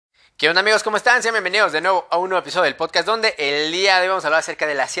¿Qué onda, amigos? ¿Cómo están? Sean bienvenidos de nuevo a un nuevo episodio del podcast donde el día de hoy vamos a hablar acerca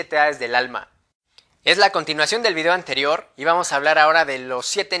de las 7 edades del alma. Es la continuación del video anterior y vamos a hablar ahora de los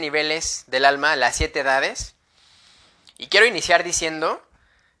 7 niveles del alma, las 7 edades. Y quiero iniciar diciendo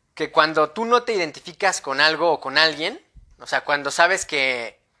que cuando tú no te identificas con algo o con alguien, o sea, cuando sabes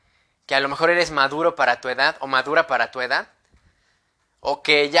que a lo mejor eres maduro para tu edad o madura para tu edad, o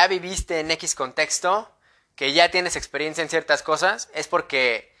que ya viviste en X contexto, que ya tienes experiencia en ciertas cosas, es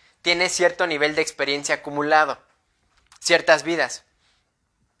porque tienes cierto nivel de experiencia acumulado, ciertas vidas.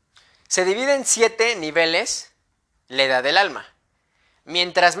 Se divide en 7 niveles la edad del alma.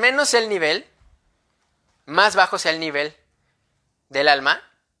 Mientras menos sea el nivel, más bajo sea el nivel del alma,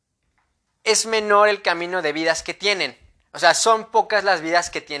 es menor el camino de vidas que tienen. O sea, son pocas las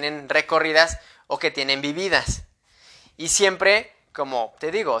vidas que tienen recorridas o que tienen vividas. Y siempre, como te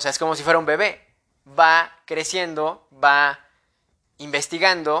digo, o sea, es como si fuera un bebé. Va creciendo, va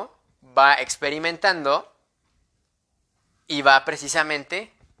investigando, va experimentando y va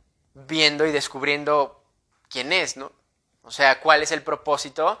precisamente viendo y descubriendo quién es, ¿no? O sea, cuál es el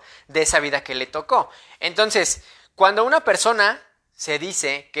propósito de esa vida que le tocó. Entonces, cuando una persona se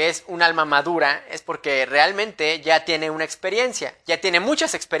dice que es un alma madura, es porque realmente ya tiene una experiencia, ya tiene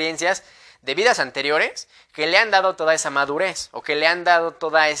muchas experiencias de vidas anteriores que le han dado toda esa madurez o que le han dado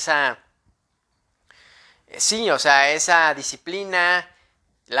toda esa... Sí, o sea, esa disciplina,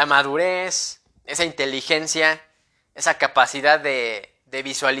 la madurez, esa inteligencia, esa capacidad de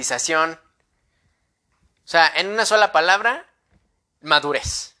visualización. O sea, en una sola palabra,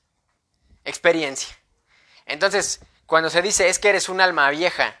 madurez, experiencia. Entonces, cuando se dice es que eres un alma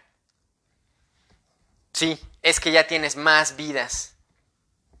vieja, sí, es que ya tienes más vidas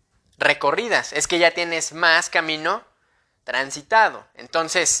recorridas, es que ya tienes más camino transitado.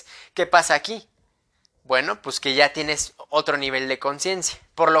 Entonces, ¿qué pasa aquí? Bueno, pues que ya tienes otro nivel de conciencia.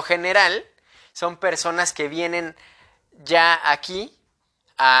 Por lo general, son personas que vienen ya aquí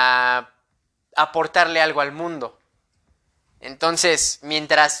a aportarle algo al mundo. Entonces,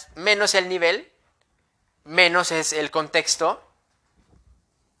 mientras menos el nivel, menos es el contexto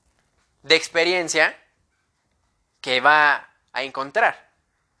de experiencia que va a encontrar.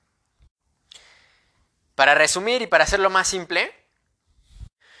 Para resumir y para hacerlo más simple,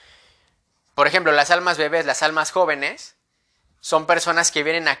 por ejemplo, las almas bebés, las almas jóvenes, son personas que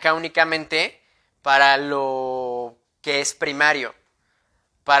vienen acá únicamente para lo que es primario,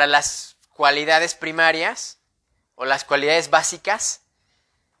 para las cualidades primarias o las cualidades básicas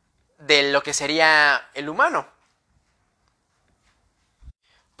de lo que sería el humano.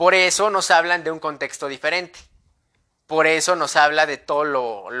 Por eso nos hablan de un contexto diferente. Por eso nos habla de todo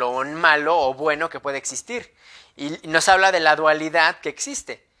lo malo o bueno que puede existir. Y nos habla de la dualidad que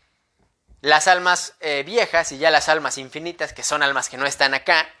existe. Las almas viejas y ya las almas infinitas, que son almas que no están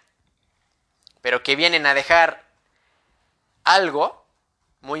acá, pero que vienen a dejar algo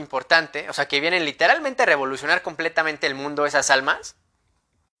muy importante, o sea, que vienen literalmente a revolucionar completamente el mundo esas almas,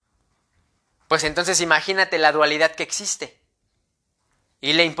 pues entonces imagínate la dualidad que existe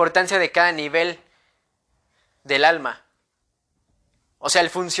y la importancia de cada nivel del alma. O sea,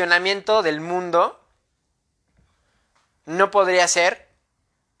 el funcionamiento del mundo no podría ser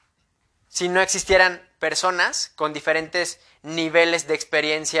si no existieran personas con diferentes niveles de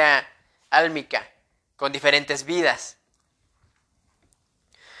experiencia álmica, con diferentes vidas.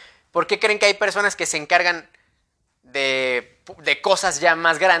 ¿Por qué creen que hay personas que se encargan de cosas ya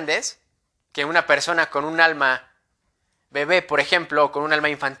más grandes que una persona con un alma bebé, por ejemplo, o con un alma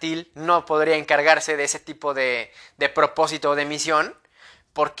infantil, no podría encargarse de ese tipo de propósito o de misión?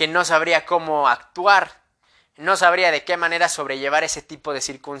 Porque no sabría cómo actuar, no sabría de qué manera sobrellevar ese tipo de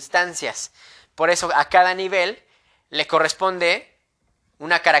circunstancias. Por eso a cada nivel le corresponde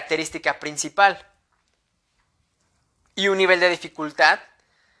una característica principal y un nivel de dificultad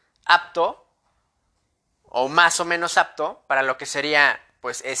apto o más o menos apto para lo que sería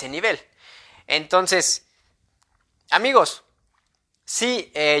pues ese nivel. Entonces, amigos,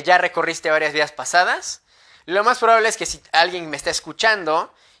 si ya recorriste varias vidas pasadas, lo más probable es que si alguien me está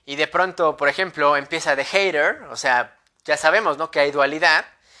escuchando y de pronto, por ejemplo, empieza de hater, o sea, ya sabemos, ¿no?, que hay dualidad,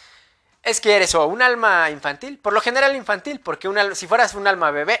 es que eres o un alma infantil, por lo general infantil, porque si fueras un alma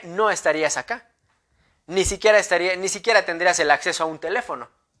bebé no estarías acá. Ni siquiera tendrías el acceso a un teléfono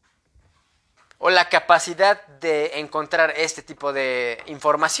o la capacidad de encontrar este tipo de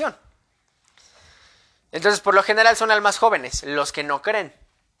información. Entonces, por lo general son almas jóvenes, los que no creen,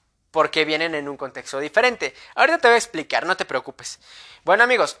 porque vienen en un contexto diferente. Ahorita te voy a explicar, no te preocupes. Bueno,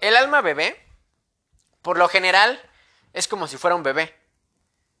 amigos, el alma bebé, por lo general, es como si fuera un bebé.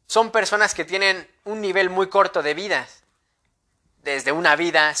 Son personas que tienen un nivel muy corto de vidas. desde una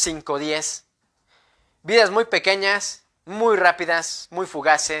vida, 5, 10. Vidas muy pequeñas, muy rápidas, muy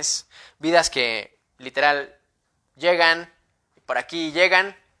fugaces. Vidas que literal llegan, por aquí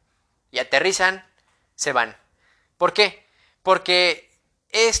llegan y aterrizan, se van. ¿Por qué? Porque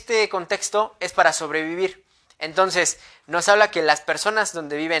este contexto es para sobrevivir. Entonces, nos habla que las personas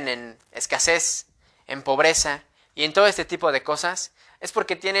donde viven en escasez, en pobreza y en todo este tipo de cosas, es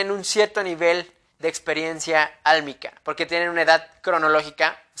porque tienen un cierto nivel de experiencia álmica, porque tienen una edad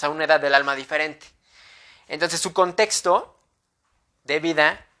cronológica, o sea, una edad del alma diferente. Entonces, su contexto de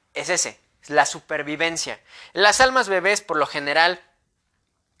vida es ese, es la supervivencia. Las almas bebés, por lo general,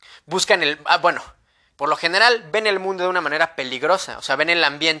 buscan por lo general ven el mundo de una manera peligrosa, o sea, ven el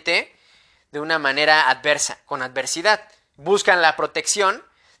ambiente de una manera adversa, con adversidad. Buscan la protección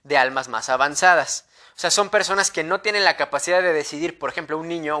de almas más avanzadas. O sea, son personas que no tienen la capacidad de decidir. Por ejemplo, un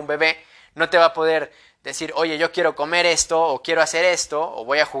niño, un bebé, no te va a poder decir, oye, yo quiero comer esto, o quiero hacer esto, o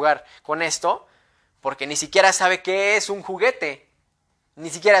voy a jugar con esto, porque ni siquiera sabe qué es un juguete, ni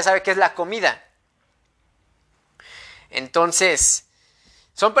siquiera sabe qué es la comida. Entonces,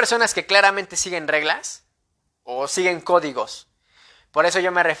 son personas que claramente siguen reglas o siguen códigos. Por eso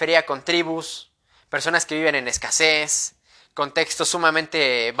yo me refería con tribus, personas que viven en escasez, contextos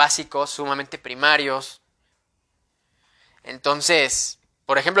sumamente básicos, sumamente primarios. Entonces,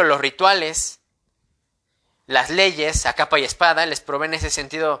 por ejemplo, los rituales, las leyes a capa y espada les proveen ese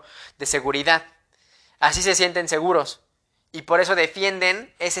sentido de seguridad. Así se sienten seguros y por eso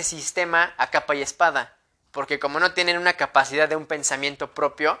defienden ese sistema a capa y espada. Porque como no tienen una capacidad de un pensamiento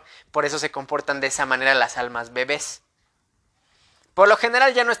propio, por eso se comportan de esa manera las almas bebés. Por lo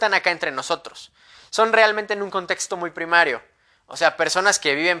general ya no están acá entre nosotros. Son realmente en un contexto muy primario. O sea, personas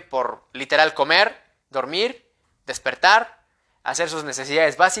que viven por literal comer, dormir, despertar, hacer sus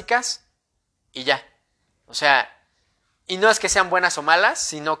necesidades básicas y ya. O sea, y no es que sean buenas o malas,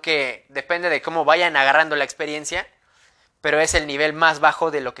 sino que depende de cómo vayan agarrando la experiencia, pero es el nivel más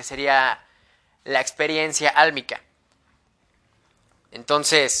bajo de lo que sería la experiencia álmica.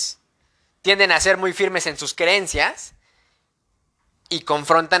 Entonces, tienden a ser muy firmes en sus creencias y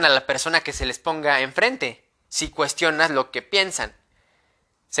confrontan a la persona que se les ponga enfrente si cuestionas lo que piensan.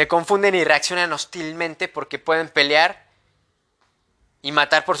 Se confunden y reaccionan hostilmente porque pueden pelear y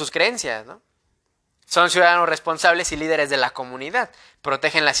matar por sus creencias, ¿no? Son ciudadanos responsables y líderes de la comunidad,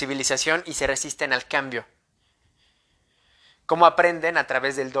 protegen la civilización y se resisten al cambio. ¿Cómo aprenden? A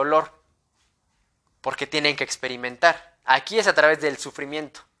través del dolor, porque tienen que experimentar. Aquí es a través del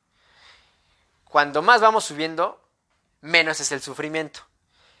sufrimiento. Cuando más vamos subiendo, menos es el sufrimiento.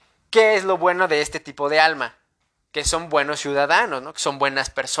 ¿Qué es lo bueno de este tipo de alma? Que son buenos ciudadanos, ¿no? Que son buenas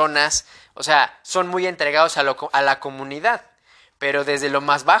personas, o sea, son muy entregados a la comunidad, pero desde lo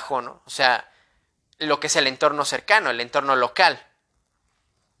más bajo, ¿no? O sea, lo que es el entorno cercano, el entorno local.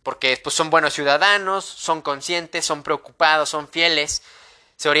 Porque pues, son buenos ciudadanos, son conscientes, son preocupados, son fieles,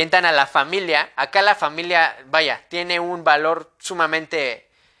 se orientan a la familia. Acá la familia, vaya, tiene un valor sumamente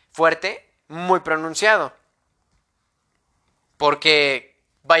fuerte, muy pronunciado. Porque,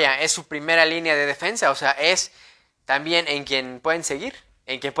 vaya, es su primera línea de defensa, o sea, es también en quien pueden seguir,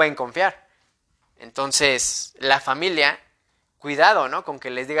 en quien pueden confiar. Entonces, la familia, cuidado, ¿no? Con que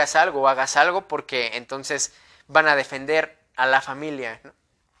les digas algo o hagas algo, porque entonces van a defender a la familia, ¿no?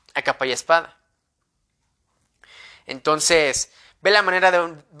 A capa y espada. Entonces,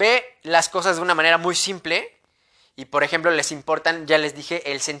 ve las cosas de una manera muy simple y, por ejemplo, les importan, ya les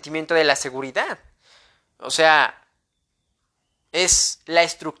dije, el sentimiento de la seguridad. O sea, es la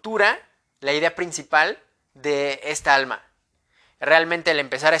estructura, la idea principal de esta alma. Realmente el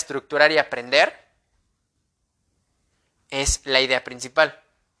empezar a estructurar y aprender es la idea principal.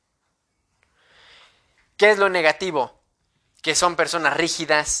 ¿Qué es lo negativo? Que son personas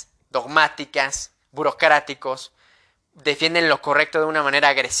rígidas, dogmáticas, burocráticos, defienden lo correcto de una manera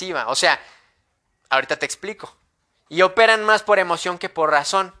agresiva. O sea, ahorita te explico. Y operan más por emoción que por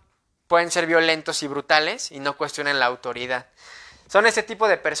razón. Pueden ser violentos y brutales y no cuestionan la autoridad. Son ese tipo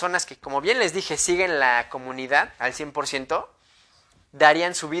de personas que, como bien les dije, siguen la comunidad al 100%,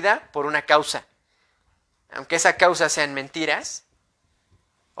 darían su vida por una causa. Aunque esa causa sean mentiras,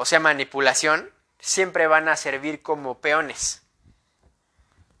 o sea manipulación, siempre van a servir como peones,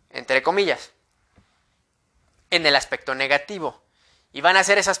 entre comillas, en el aspecto negativo. Y van a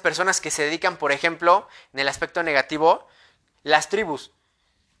ser esas personas que se dedican, por ejemplo, en el aspecto negativo, las tribus.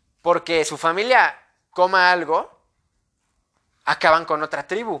 Porque su familia coma algo, acaban con otra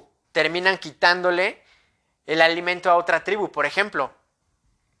tribu. Terminan quitándole el alimento a otra tribu, por ejemplo.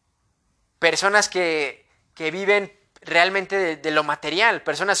 Personas que viven realmente de lo material,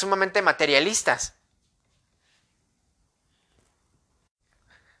 personas sumamente materialistas.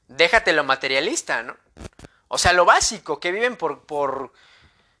 déjate lo materialista, ¿no? O sea, lo básico, que viven por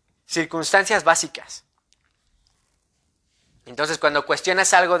circunstancias básicas. Entonces, cuando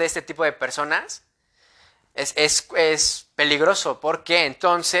cuestionas algo de este tipo de personas, es peligroso, porque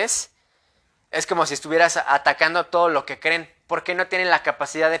entonces es como si estuvieras atacando todo lo que creen, porque no tienen la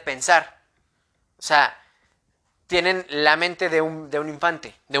capacidad de pensar. O sea, tienen la mente de un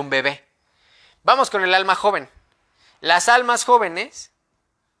infante, de un bebé. Vamos con el alma joven. Las almas jóvenes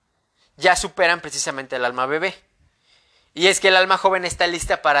ya superan precisamente el alma bebé. Y es que el alma joven está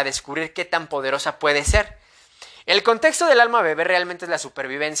lista para descubrir qué tan poderosa puede ser. El contexto del alma bebé realmente es la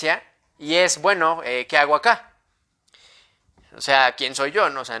supervivencia y es, bueno, ¿qué hago acá? O sea, ¿quién soy yo?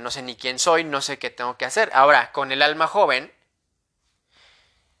 No, o sea, no sé ni quién soy, no sé qué tengo que hacer. Ahora, con el alma joven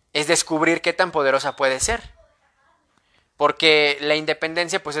es descubrir qué tan poderosa puede ser. Porque la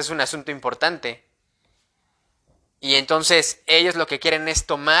independencia pues es un asunto importante. Y entonces ellos lo que quieren es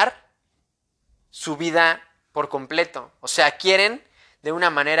tomar su vida por completo. O sea, quieren de una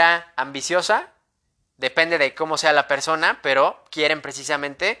manera ambiciosa, depende de cómo sea la persona, pero quieren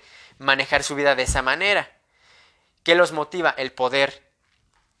precisamente manejar su vida de esa manera. ¿Qué los motiva? El poder.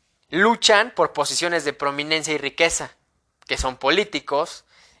 Luchan por posiciones de prominencia y riqueza, que son políticos,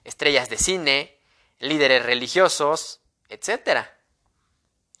 estrellas de cine, líderes religiosos, etcétera.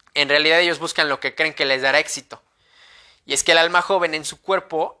 En realidad ellos buscan lo que creen que les dará éxito. Y es que el alma joven en su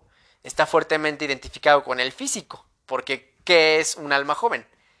cuerpo está fuertemente identificado con el físico. Porque, ¿qué es un alma joven?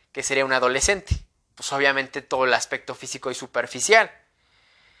 ¿Qué sería un adolescente? Pues obviamente todo el aspecto físico y superficial.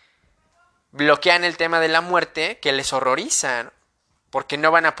 Bloquean el tema de la muerte, que les horroriza, ¿no? Porque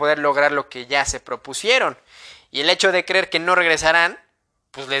no van a poder lograr lo que ya se propusieron. Y el hecho de creer que no regresarán,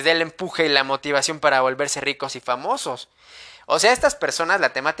 pues les da el empuje y la motivación para volverse ricos y famosos. O sea, estas personas,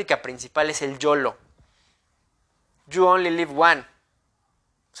 la temática principal es el YOLO. You only live one.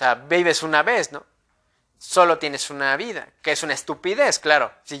 O sea, vives una vez, ¿no? Solo tienes una vida, que es una estupidez,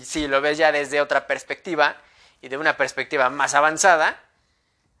 claro. Si lo ves ya desde otra perspectiva y de una perspectiva más avanzada,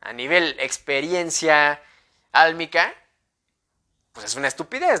 a nivel experiencia álmica, pues es una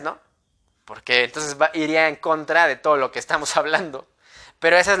estupidez, ¿no? Porque entonces iría en contra de todo lo que estamos hablando.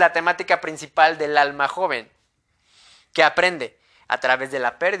 Pero esa es la temática principal del alma joven, que aprende a través de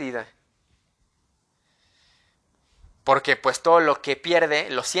la pérdida. Porque pues todo lo que pierde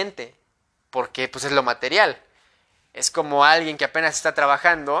lo siente, porque pues es lo material. Es como alguien que apenas está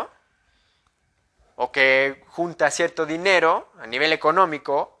trabajando o que junta cierto dinero a nivel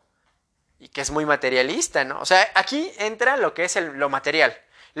económico y que es muy materialista, ¿no? O sea, aquí entra lo que es lo material.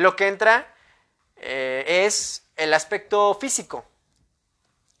 Lo que entra es el aspecto físico,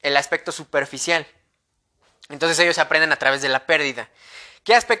 el aspecto superficial. Entonces ellos aprenden a través de la pérdida.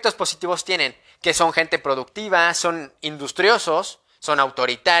 ¿Qué aspectos positivos tienen? Que son gente productiva, son industriosos, son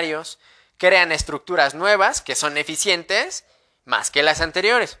autoritarios, crean estructuras nuevas que son eficientes más que las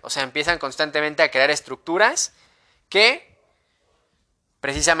anteriores. O sea, empiezan constantemente a crear estructuras que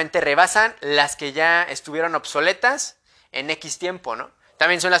precisamente rebasan las que ya estuvieron obsoletas en X tiempo, ¿no?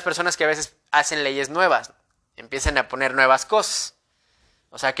 También son las personas que a veces hacen leyes nuevas, ¿no? Empiezan a poner nuevas cosas.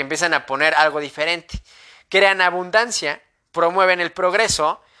 O sea, que empiezan a poner algo diferente. Crean abundancia, promueven el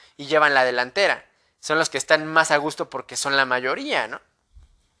progreso y llevan la delantera. Son los que están más a gusto porque son la mayoría, ¿no?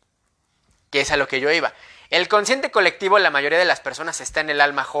 Que es a lo que yo iba. El consciente colectivo, la mayoría de las personas está en el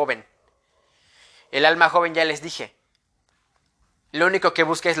alma joven. El alma joven, ya les dije, lo único que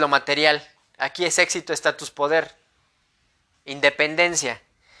busca es lo material. Aquí es éxito, estatus, poder, independencia.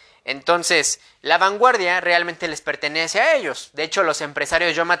 Entonces, la vanguardia realmente les pertenece a ellos. De hecho, los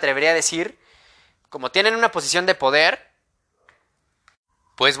empresarios, yo me atrevería a decir, como tienen una posición de poder,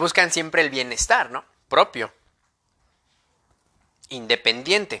 pues buscan siempre el bienestar, ¿no? Propio.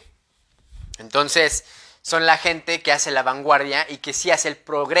 Independiente. Entonces, son la gente que hace la vanguardia y que sí hace el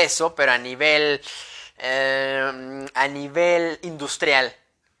progreso, pero a nivel industrial,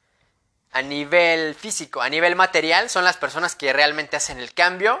 a nivel físico, a nivel material, son las personas que realmente hacen el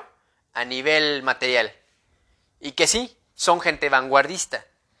cambio a nivel material. Y que sí, son gente vanguardista.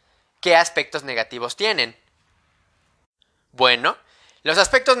 ¿Qué aspectos negativos tienen? Bueno, los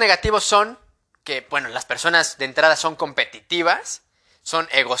aspectos negativos son que, bueno, las personas de entrada son competitivas, son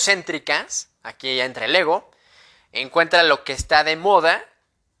egocéntricas, aquí ya entra el ego, encuentran lo que está de moda,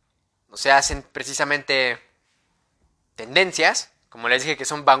 o sea, hacen precisamente tendencias, como les dije que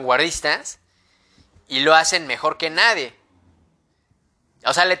son vanguardistas, y lo hacen mejor que nadie.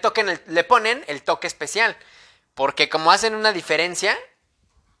 O sea, le ponen el toque especial, porque como hacen una diferencia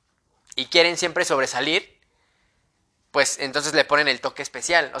y quieren siempre sobresalir, pues entonces le ponen el toque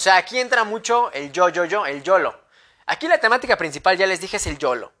especial. O sea, aquí entra mucho el yo, el YOLO. Aquí la temática principal, ya les dije, es el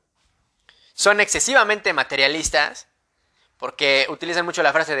YOLO. son excesivamente materialistas porque utilizan mucho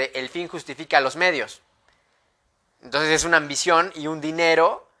la frase de el fin justifica los medios. Entonces es una ambición y un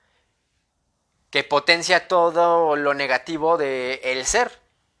dinero que potencia todo lo negativo del ser,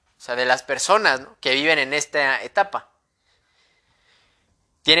 o sea, de las personas, ¿no?, que viven en esta etapa.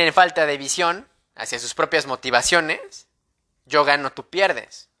 Tienen falta de visión hacia sus propias motivaciones. Yo gano, tú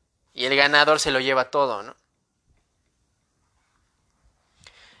pierdes. Y el ganador se lo lleva todo, ¿no?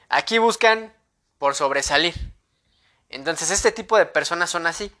 Aquí buscan por sobresalir. Entonces este tipo de personas son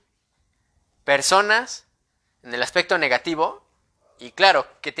así. Personas en el aspecto negativo. Y claro,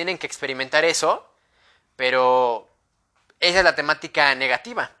 que tienen que experimentar eso. Pero esa es la temática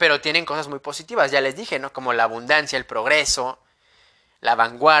negativa. Pero tienen cosas muy positivas, ya les dije, ¿no? Como la abundancia, el progreso, la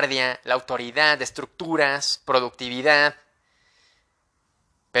vanguardia, la autoridad, estructuras, productividad.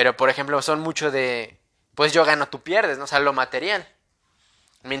 Pero, por ejemplo, son mucho de, pues yo gano, tú pierdes, ¿no? O sea, lo material.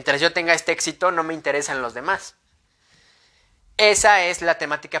 Mientras yo tenga este éxito, no me interesan los demás. Esa es la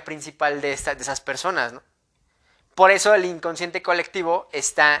temática principal de esas personas, ¿no? Por eso el inconsciente colectivo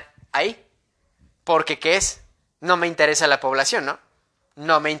está ahí. Porque, ¿qué es? No me interesa la población, ¿no?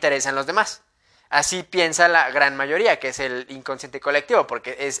 No me interesan los demás. Así piensa la gran mayoría, que es el inconsciente colectivo,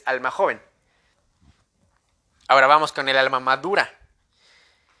 porque es alma joven. Ahora vamos con el alma madura,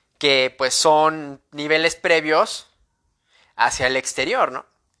 que pues son niveles previos hacia el exterior, ¿no?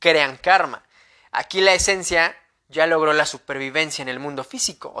 Crean karma. Aquí la esencia ya logró la supervivencia en el mundo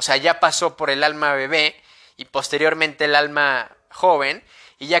físico, o sea, ya pasó por el alma bebé y posteriormente el alma joven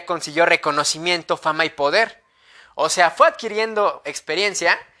y ya consiguió reconocimiento, fama y poder. O sea, fue adquiriendo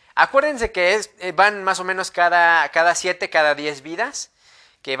experiencia. Acuérdense que van más o menos cada 7, cada 10 vidas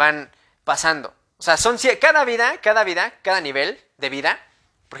que van pasando. O sea, son cada vida, cada nivel de vida.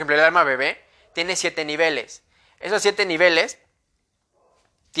 Por ejemplo, el alma bebé tiene 7 niveles. Esos 7 niveles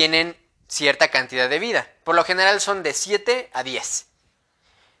tienen cierta cantidad de vida. Por lo general son de 7 a 10.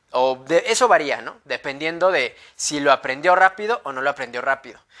 Eso varía, ¿no? Dependiendo de si lo aprendió rápido o no lo aprendió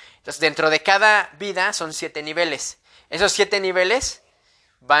rápido. Entonces, dentro de cada vida son 7 niveles. Esos 7 niveles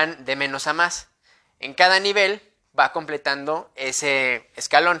van de menos a más. En cada nivel va completando ese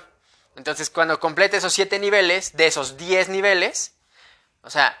escalón. Entonces, cuando complete esos 7 niveles, de esos 10 niveles, o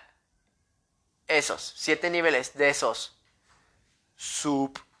sea, esos 7 niveles de esos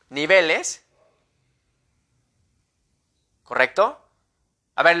subniveles, ¿correcto?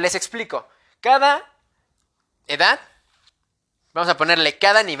 A ver, les explico. Cada edad, vamos a ponerle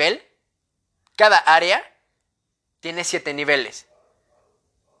cada nivel, cada área, tiene 7 niveles.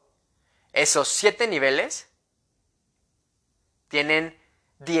 Esos 7 niveles tienen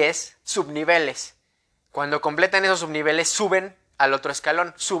 10 subniveles. Cuando completan esos subniveles, suben al otro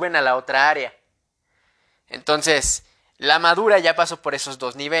escalón, suben a la otra área. Entonces, la madura ya pasó por esos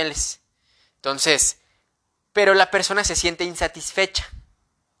 2 niveles. Entonces, pero la persona se siente insatisfecha.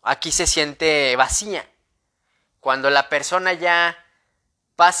 Aquí se siente vacía. Cuando la persona ya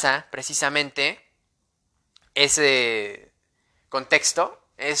pasa precisamente ese contexto,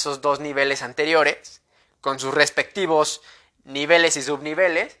 esos 2 niveles anteriores, con sus respectivos niveles y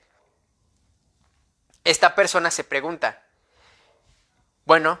subniveles, esta persona se pregunta,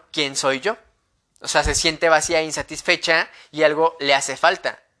 bueno, ¿quién soy yo? O sea, se siente vacía e insatisfecha y algo le hace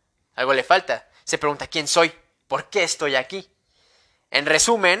falta. Algo le falta. Se pregunta, ¿quién soy? ¿Por qué estoy aquí? En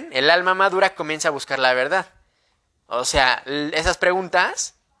resumen, el alma madura comienza a buscar la verdad. O sea, esas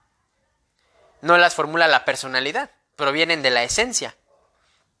preguntas no las formula la personalidad, provienen de la esencia.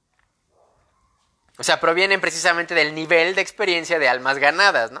 O sea, provienen precisamente del nivel de experiencia de almas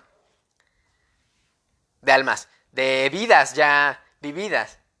ganadas, ¿no? De vidas ya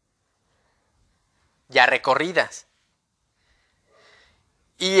vividas, ya recorridas.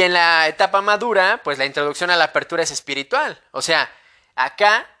 Y en la etapa madura, pues la introducción a la apertura es espiritual. O sea,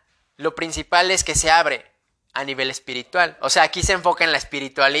 acá lo principal es que se abre a nivel espiritual. O sea, aquí se enfoca en la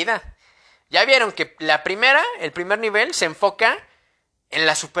espiritualidad. Ya vieron que el primer nivel se enfoca en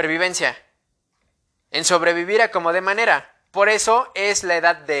la supervivencia, en sobrevivir a como de manera. Por eso es la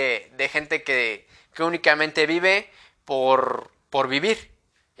edad de gente que únicamente vive por vivir.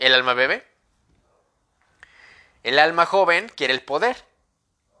 El alma bebé. El alma joven quiere el poder,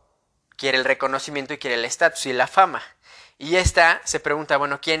 quiere el reconocimiento y quiere el estatus y la fama. Y esta se pregunta,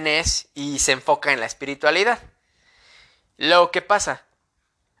 bueno, ¿quién es? Y se enfoca en la espiritualidad. Lo que pasa,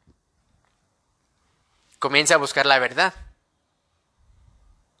 comienza a buscar la verdad.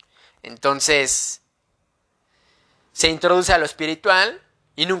 Entonces, se introduce a lo espiritual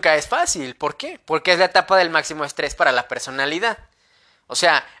y nunca es fácil. ¿Por qué? Porque es la etapa del máximo estrés para la personalidad. O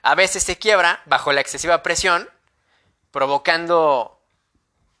sea, a veces se quiebra bajo la excesiva presión, provocando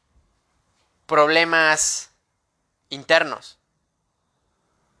problemas internos,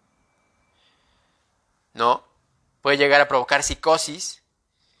 ¿no? Puede llegar a provocar psicosis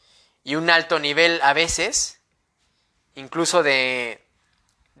y un alto nivel a veces, incluso de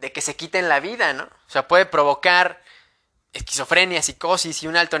que se quiten la vida, ¿no? O sea, puede provocar esquizofrenia, psicosis y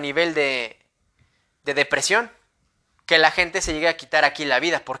un alto nivel de depresión. Que la gente se llegue a quitar aquí la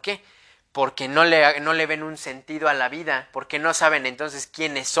vida. ¿Por qué? Porque no le ven un sentido a la vida. Porque no saben entonces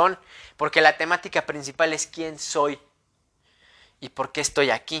quiénes son. Porque la temática principal es quién soy. Y por qué estoy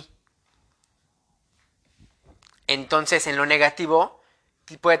aquí. Entonces, en lo negativo,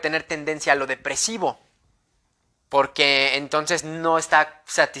 puede tener tendencia a lo depresivo. Porque entonces no está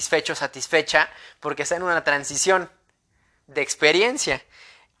satisfecho, satisfecha. Porque está en una transición de experiencia.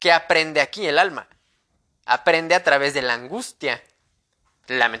 ¿Qué aprende aquí el alma? Aprende a través de la angustia.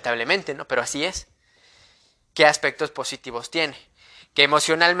 Lamentablemente, ¿no? Pero así es. ¿Qué aspectos positivos tiene? Que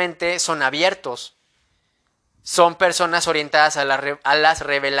emocionalmente son abiertos. Son personas orientadas a las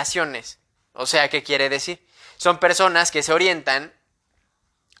revelaciones. O sea, ¿qué quiere decir? Son personas que se orientan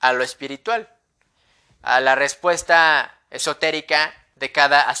a lo espiritual, a la respuesta esotérica de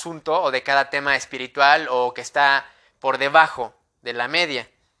cada asunto o de cada tema espiritual o que está por debajo de la media.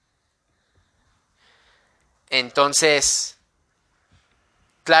 Entonces,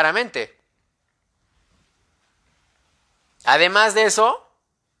 claramente, además de eso,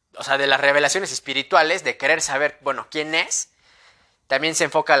 o sea, de las revelaciones espirituales, de querer saber, bueno, quién es, también se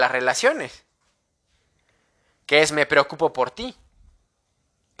enfoca a las relaciones, que es me preocupo por ti.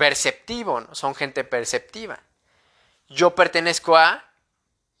 Perceptivo, ¿no? Son gente perceptiva. Yo pertenezco a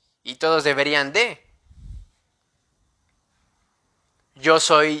y todos deberían de. Yo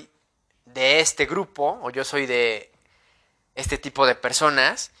soy de este grupo o yo soy de este tipo de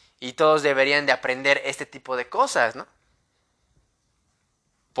personas y todos deberían de aprender este tipo de cosas, ¿no?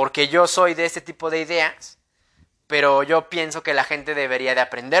 Porque yo soy de este tipo de ideas, pero yo pienso que la gente debería de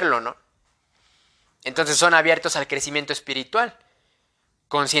aprenderlo, ¿no? Entonces son abiertos al crecimiento espiritual,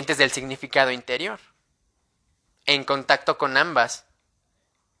 conscientes del significado interior, en contacto con ambas.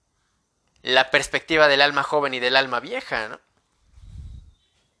 La perspectiva del alma joven y del alma vieja, ¿no?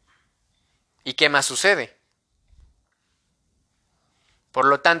 ¿Y qué más sucede? Por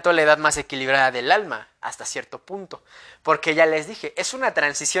lo tanto, la edad más equilibrada del alma, hasta cierto punto. Porque ya les dije, es una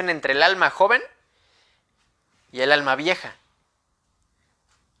transición entre el alma joven y el alma vieja.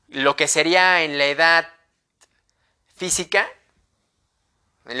 Lo que sería en la edad física,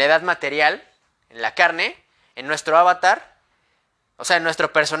 en la edad material, en la carne, en nuestro avatar, o sea, en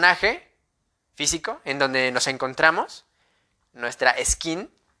nuestro personaje físico, en donde nos encontramos, nuestra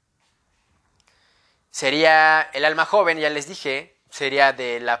skin, sería el alma joven, ya les dije, sería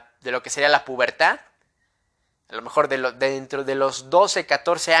de lo que sería la pubertad, a lo mejor dentro de los 12,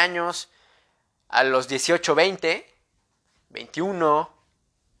 14 años a los 18, 20, 21,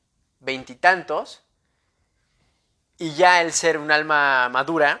 20 y tantos, y ya el ser un alma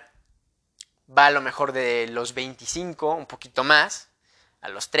madura va a lo mejor de los 25, un poquito más, a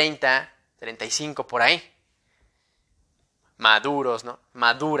los 30, 35 por ahí. Maduros, ¿no?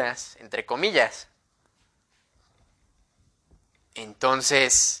 Maduras, entre comillas.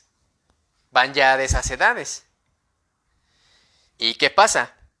 Entonces, van ya de esas edades. ¿Y qué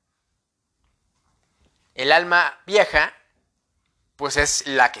pasa? El alma vieja, pues es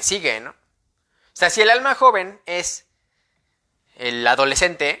la que sigue, ¿no? O sea, si el alma joven es el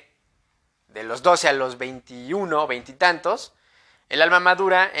adolescente, de los 12 a los 21, 20 y tantos, el alma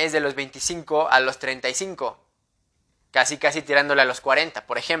madura es de los 25 a los 35, casi tirándole a los 40,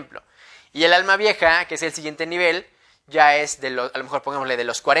 por ejemplo. Y el alma vieja, que es el siguiente nivel, ya es a lo mejor pongámosle de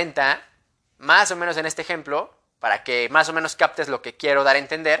los 40, más o menos en este ejemplo, para que más o menos captes lo que quiero dar a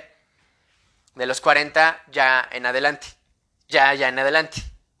entender, de los 40 ya en adelante, ya en adelante.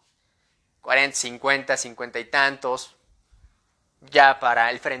 40, 50, 50 y tantos, ya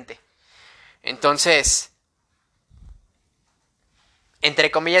para el frente. Entonces,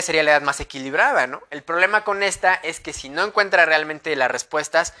 entre comillas sería la edad más equilibrada, ¿no? El problema con esta es que si no encuentra realmente las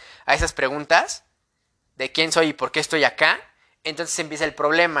respuestas a esas preguntas, de quién soy y por qué estoy acá, entonces empieza el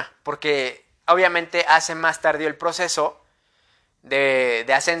problema, porque obviamente hace más tardío el proceso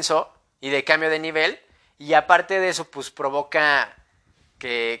de ascenso y de cambio de nivel, y aparte de eso, pues provoca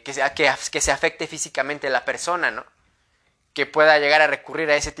que se afecte físicamente la persona, ¿no? Que pueda llegar a recurrir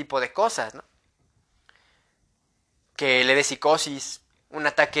a ese tipo de cosas, ¿no? Que le dé psicosis, un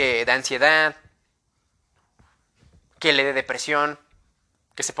ataque de ansiedad, que le dé depresión,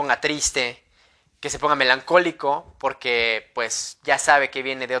 que se ponga triste, que se ponga melancólico porque pues ya sabe que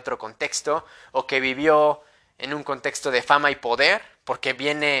viene de otro contexto o que vivió en un contexto de fama y poder porque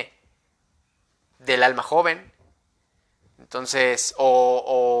viene del alma joven. Entonces,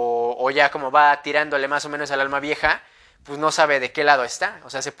 o ya como va tirándole más o menos al alma vieja, pues no sabe de qué lado está. O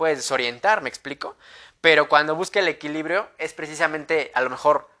sea, se puede desorientar, ¿me explico? Pero cuando busca el equilibrio es precisamente, a lo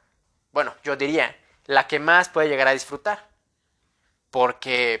mejor, bueno, yo diría, la que más puede llegar a disfrutar.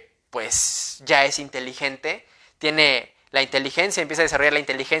 Porque, pues, ya es inteligente, tiene la inteligencia, empieza a desarrollar la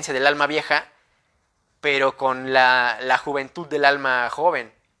inteligencia del alma vieja, pero con la juventud del alma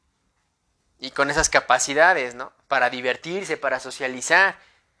joven. Y con esas capacidades, ¿no? Para divertirse, para socializar,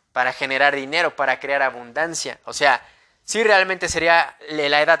 para generar dinero, para crear abundancia. O sea, sí realmente sería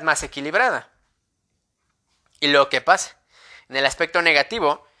la edad más equilibrada. Y lo que pasa en el aspecto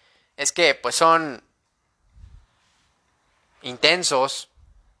negativo es que pues son intensos,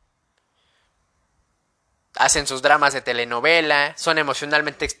 hacen sus dramas de telenovela, son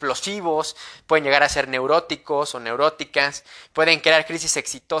emocionalmente explosivos, pueden llegar a ser neuróticos o neuróticas, pueden crear crisis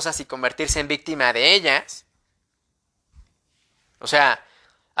exitosas y convertirse en víctima de ellas. O sea,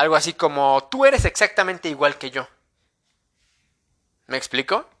 algo así como tú eres exactamente igual que yo. ¿Me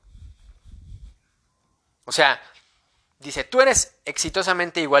explico? O sea, dice, tú eres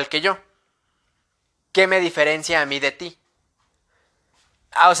exitosamente igual que yo. ¿Qué me diferencia a mí de ti?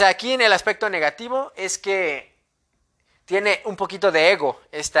 O sea, aquí en el aspecto negativo es que tiene un poquito de ego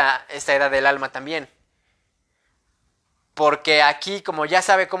esta edad del alma también. Porque aquí, como ya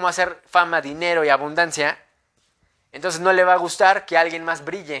sabe cómo hacer fama, dinero y abundancia, entonces no le va a gustar que alguien más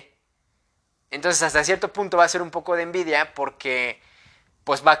brille. Entonces hasta cierto punto va a ser un poco de envidia porque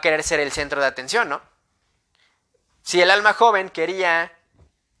pues va a querer ser el centro de atención, ¿no? Si el alma joven quería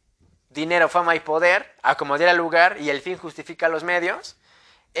dinero, fama y poder, a como diera lugar y el fin justifica los medios,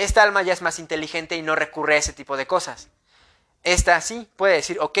 esta alma ya es más inteligente y no recurre a ese tipo de cosas. Esta sí puede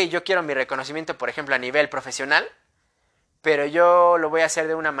decir, ok, yo quiero mi reconocimiento, por ejemplo, a nivel profesional, pero yo lo voy a hacer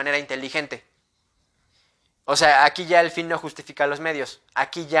de una manera inteligente. O sea, aquí ya el fin no justifica los medios.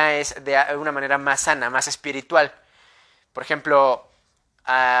 Aquí ya es de una manera más sana, más espiritual. Por ejemplo,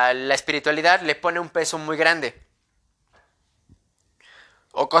 a la espiritualidad le pone un peso muy grande.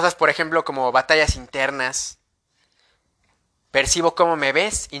 O cosas, por ejemplo, como batallas internas. Percibo cómo me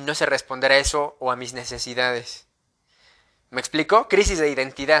ves y no sé responder a eso o a mis necesidades. ¿Me explico? Crisis de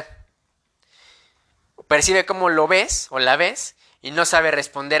identidad. Percibe cómo lo ves o la ves y no sabe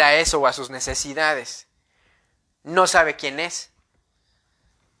responder a eso o a sus necesidades. No sabe quién es.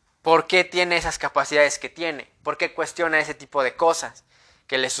 ¿Por qué tiene esas capacidades que tiene? ¿Por qué cuestiona ese tipo de cosas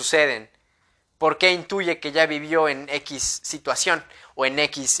que le suceden? ¿Por qué intuye que ya vivió en X situación o en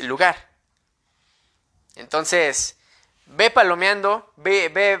X lugar? Entonces, ve palomeando,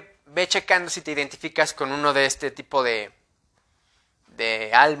 ve checando si te identificas con uno de este tipo de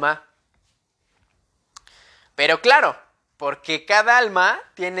alma. Pero claro, porque cada alma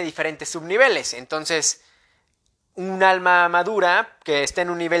tiene diferentes subniveles. Entonces, un alma madura que esté en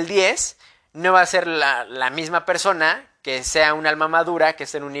un nivel 10 no va a ser la misma persona que sea un alma madura que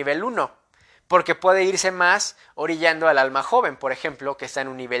esté en un nivel 1. Porque puede irse más orillando al alma joven, por ejemplo, que está en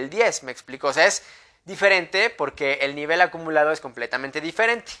un nivel 10. ¿Me explico? O sea, es diferente porque el nivel acumulado es completamente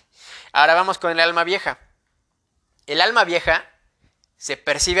diferente. Ahora vamos con el alma vieja. El alma vieja se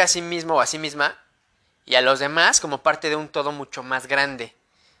percibe a sí mismo o a sí misma y a los demás como parte de un todo mucho más grande.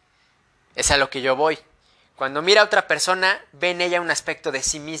 Es a lo que yo voy. Cuando mira a otra persona, ve en ella un aspecto de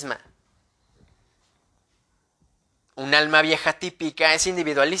sí misma. Un alma vieja típica es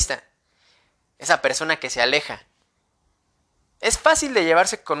individualista. Esa persona que se aleja. ¿Es fácil de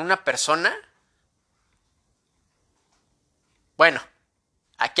llevarse con una persona? Bueno,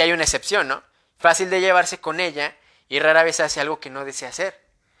 aquí hay una excepción, ¿no? Fácil de llevarse con ella y rara vez hace algo que no desea hacer.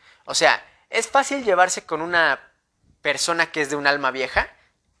 O sea, es fácil llevarse con una persona que es de un alma vieja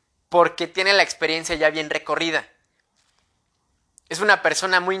porque tiene la experiencia ya bien recorrida. Es una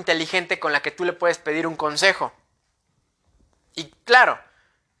persona muy inteligente con la que tú le puedes pedir un consejo. Y claro,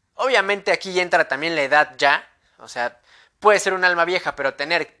 obviamente aquí entra también la edad ya. O sea, puede ser un alma vieja, pero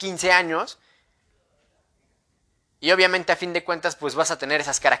tener 15 años. Y obviamente a fin de cuentas pues vas a tener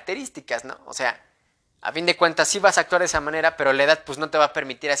esas características, ¿no? O sea, a fin de cuentas sí vas a actuar de esa manera, pero la edad pues no te va a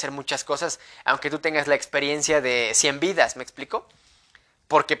permitir hacer muchas cosas, aunque tú tengas la experiencia de 100 vidas, ¿me explico?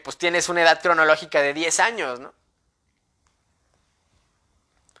 Porque pues tienes una edad cronológica de 10 años, ¿no?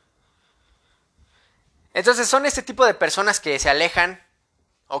 Entonces son este tipo de personas que se alejan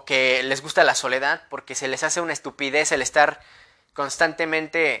o que les gusta la soledad porque se les hace una estupidez el estar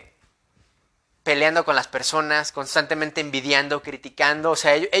constantemente peleando con las personas, constantemente envidiando, criticando. O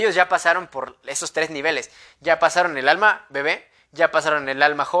sea, ellos ya pasaron por esos tres niveles. Ya pasaron el alma bebé, ya pasaron el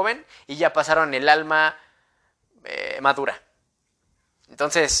alma joven y ya pasaron el alma madura.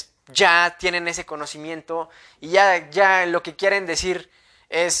 Entonces, ya tienen ese conocimiento y ya lo que quieren decir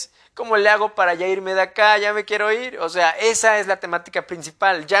es: ¿cómo le hago para ya irme de acá? Ya me quiero ir. O sea, esa es la temática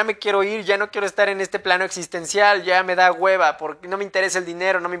principal. Ya me quiero ir, ya no quiero estar en este plano existencial, ya me da hueva, porque no me interesa el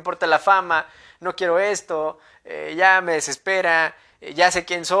dinero, no me importa la fama, no quiero esto, ya me desespera, ya sé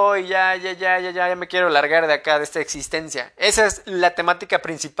quién soy, ya me quiero largar de acá, de esta existencia. Esa es la temática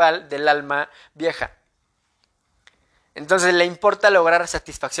principal del alma vieja. Entonces le importa lograr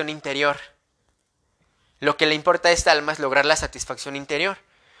satisfacción interior. Lo que le importa a esta alma es lograr la satisfacción interior.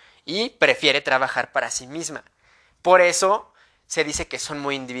 Y prefiere trabajar para sí misma. Por eso se dice que son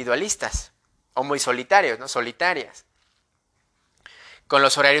muy individualistas. O muy solitarios, ¿no? Solitarias. Con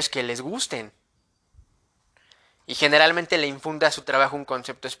los horarios que les gusten. Y generalmente le infunde a su trabajo un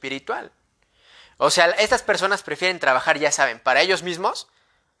concepto espiritual. O sea, estas personas prefieren trabajar, ya saben, para ellos mismos.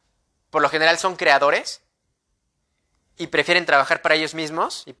 Por lo general son creadores. Y prefieren trabajar para ellos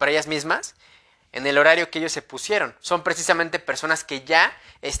mismos y para ellas mismas en el horario que ellos se pusieron. Son precisamente personas que ya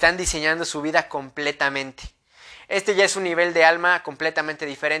están diseñando su vida completamente. Este ya es un nivel de alma completamente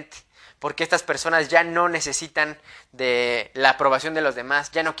diferente, porque estas personas ya no necesitan de la aprobación de los demás,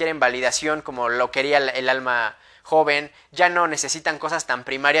 ya no quieren validación como lo quería el alma joven, ya no necesitan cosas tan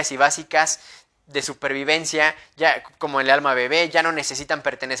primarias y básicas de supervivencia, ya como el alma bebé, ya no necesitan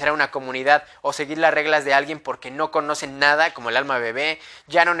pertenecer a una comunidad o seguir las reglas de alguien porque no conocen nada, como el alma bebé,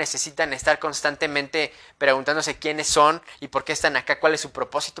 ya no necesitan estar constantemente preguntándose quiénes son y por qué están acá, cuál es su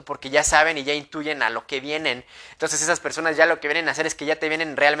propósito, porque ya saben y ya intuyen a lo que vienen. Entonces esas personas ya lo que vienen a hacer es que ya te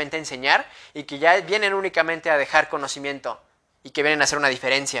vienen realmente a enseñar y que ya vienen únicamente a dejar conocimiento y que vienen a hacer una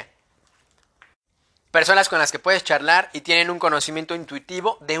diferencia. Personas con las que puedes charlar y tienen un conocimiento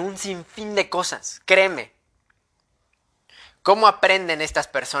intuitivo de un sinfín de cosas. Créeme. ¿Cómo aprenden estas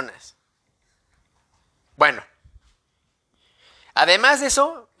personas? Bueno, además de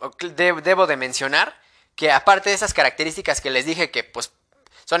eso, debo de mencionar que aparte de esas características que les dije que pues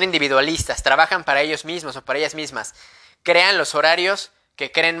son individualistas, trabajan para ellos mismos o para ellas mismas, crean los horarios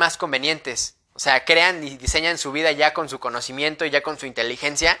que creen más convenientes. O sea, crean y diseñan su vida ya con su conocimiento y ya con su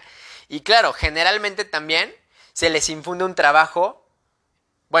inteligencia. Y claro, generalmente también se les infunde un trabajo,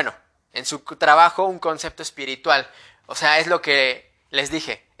 bueno, en su trabajo un concepto espiritual. O sea, es lo que les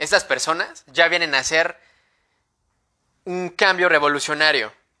dije. Estas personas ya vienen a hacer un cambio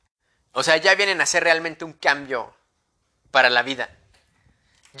revolucionario. O sea, ya vienen a hacer realmente un cambio para la vida.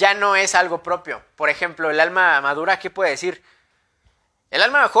 Ya no es algo propio. Por ejemplo, el alma madura, ¿qué puede decir? El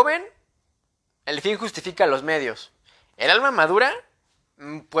alma joven, el fin justifica los medios. El alma madura,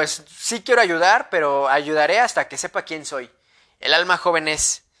 pues sí quiero ayudar, pero ayudaré hasta que sepa quién soy. El alma joven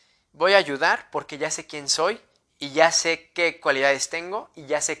es: voy a ayudar porque ya sé quién soy y ya sé qué cualidades tengo y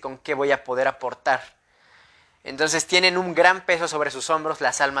ya sé con qué voy a poder aportar. Entonces tienen un gran peso sobre sus hombros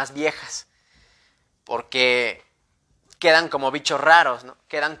las almas viejas, porque quedan como bichos raros, ¿no?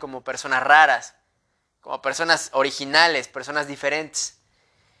 Quedan como personas raras, como personas originales, personas diferentes.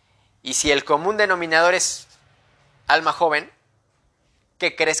 Y si el común denominador es alma joven,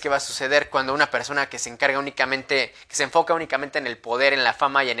 ¿qué crees que va a suceder cuando una persona que se encarga únicamente, que se enfoca únicamente en el poder, en la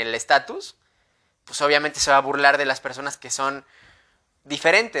fama y en el estatus, pues obviamente se va a burlar de las personas que son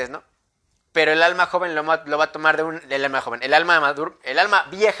diferentes, ¿no? Pero el alma joven lo va a tomar el alma joven, el alma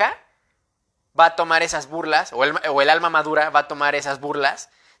vieja va a tomar esas burlas, o el alma madura va a tomar esas burlas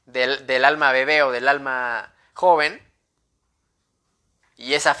del alma bebé o del alma joven,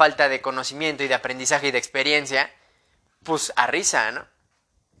 y esa falta de conocimiento y de aprendizaje y de experiencia, pues a risa, ¿no?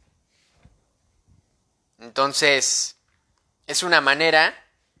 Entonces, es una manera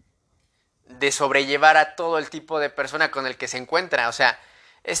de sobrellevar a todo el tipo de persona con el que se encuentra. O sea,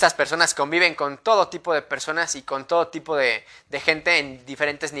 estas personas conviven con todo tipo de personas y con todo tipo de gente en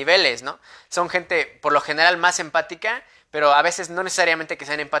diferentes niveles, ¿no? Son gente, por lo general, más empática, pero a veces no necesariamente que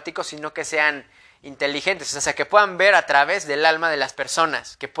sean empáticos, sino que sean inteligentes. O sea, que puedan ver a través del alma de las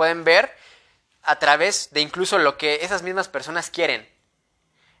personas, que pueden ver a través de incluso lo que esas mismas personas quieren.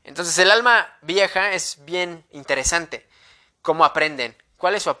 Entonces el alma vieja es bien interesante. ¿Cómo aprenden?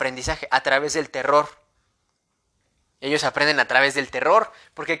 ¿Cuál es su aprendizaje? A través del terror. Ellos aprenden a través del terror.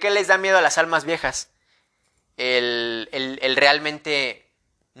 Porque ¿qué les da miedo a las almas viejas? El realmente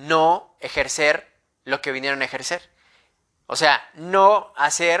no ejercer lo que vinieron a ejercer. O sea, no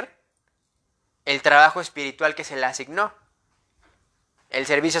hacer el trabajo espiritual que se le asignó. El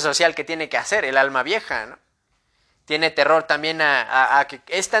servicio social que tiene que hacer el alma vieja, ¿no? Tiene terror también a que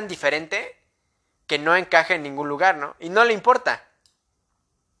es tan diferente que no encaja en ningún lugar, ¿no? Y no le importa.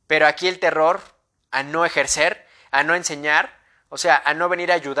 Pero aquí el terror a no ejercer, a no enseñar, o sea, a no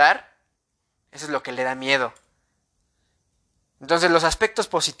venir a ayudar, eso es lo que le da miedo. Entonces los aspectos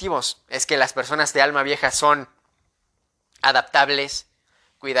positivos es que las personas de alma vieja son adaptables,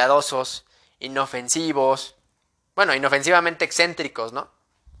 cuidadosos, inofensivos, bueno, inofensivamente excéntricos, ¿no?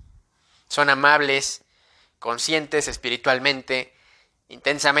 Son amables, conscientes espiritualmente,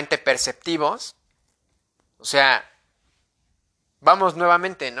 intensamente perceptivos. O sea, vamos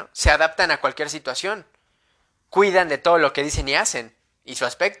nuevamente, ¿no? Se adaptan a cualquier situación. Cuidan de todo lo que dicen y hacen. Y su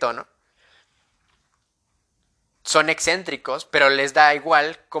aspecto, ¿no? Son excéntricos, pero les da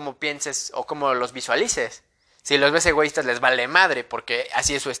igual cómo pienses o cómo los visualices. Si los ves egoístas les vale madre, porque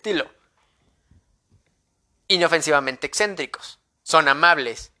así es su estilo. Inofensivamente excéntricos. Son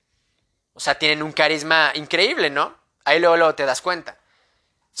amables. O sea, tienen un carisma increíble, ¿no? Ahí luego te das cuenta.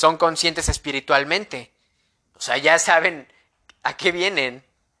 Son conscientes espiritualmente. O sea, ya saben a qué vienen.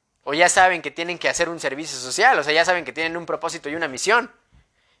 O ya saben que tienen que hacer un servicio social. O sea, ya saben que tienen un propósito y una misión.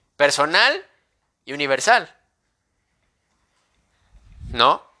 Personal y universal.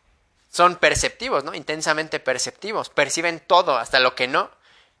 ¿No? Son perceptivos, ¿no? Intensamente perceptivos. Perciben todo, hasta lo que no.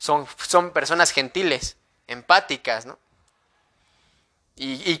 Son personas gentiles, empáticas, ¿no?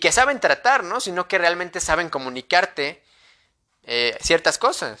 Y que saben tratar, ¿no? Sino que realmente saben comunicarte ciertas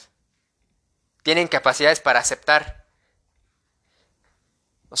cosas. Tienen capacidades para aceptar.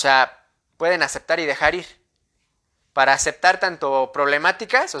 O sea, pueden aceptar y dejar ir. Para aceptar tanto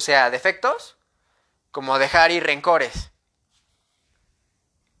problemáticas, o sea, defectos, como dejar ir rencores.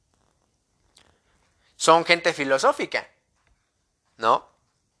 Son gente filosófica, ¿no?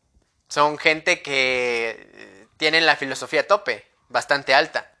 Son gente que tienen la filosofía a tope, bastante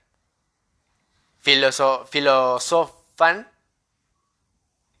alta. Filosofan.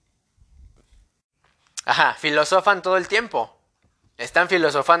 Ajá, filosofan todo el tiempo. Están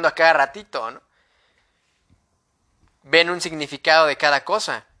filosofando a cada ratito, ¿no? Ven un significado de cada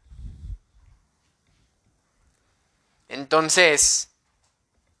cosa. Entonces,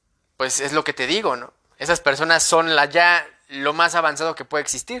 pues es lo que te digo, ¿no? Esas personas son ya lo más avanzado que puede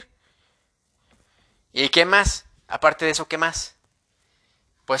existir. ¿Y qué más? Aparte de eso, ¿qué más?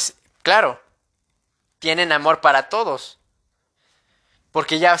 Pues claro, tienen amor para todos.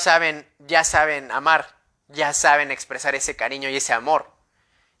 Porque ya saben amar, ya saben expresar ese cariño y ese amor.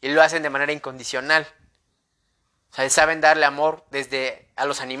 Y lo hacen de manera incondicional. O sea, saben darle amor desde a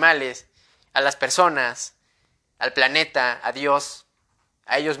los animales, a las personas, al planeta, a Dios,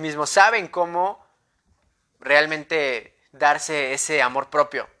 a ellos mismos. Saben cómo realmente darse ese amor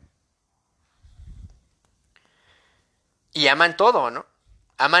propio. Y aman todo, ¿no?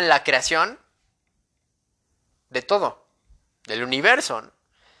 Aman la creación de todo, del universo, ¿no?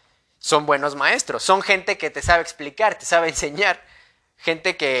 Son buenos maestros, son gente que te sabe explicar, te sabe enseñar,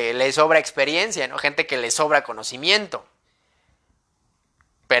 gente que le sobra experiencia, ¿no? Gente que le sobra conocimiento,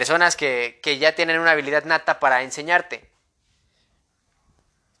 personas que ya tienen una habilidad nata para enseñarte,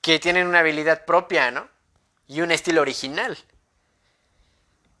 que tienen una habilidad propia, ¿no? Y un estilo original.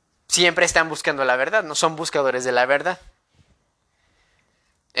 Siempre están buscando la verdad, no son buscadores de la verdad.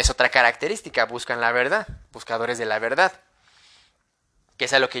 Es otra característica, buscan la verdad, buscadores de la verdad. Que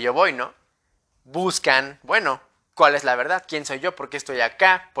es a lo que yo voy, ¿no? Buscan, bueno, ¿cuál es la verdad? ¿Quién soy yo? ¿Por qué estoy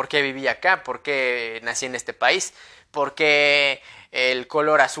acá? ¿Por qué viví acá? ¿Por qué nací en este país? ¿Por qué el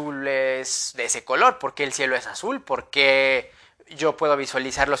color azul es de ese color? ¿Por qué el cielo es azul? ¿Por qué yo puedo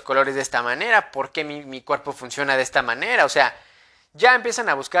visualizar los colores de esta manera? ¿Por qué mi cuerpo funciona de esta manera? O sea, ya empiezan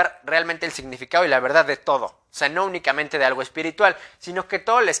a buscar realmente el significado y la verdad de todo. O sea, no únicamente de algo espiritual, sino que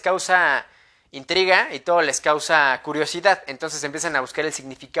todo les causa intriga y todo les causa curiosidad. Entonces empiezan a buscar el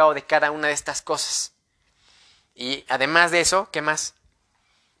significado de cada una de estas cosas. Y además de eso, ¿qué más?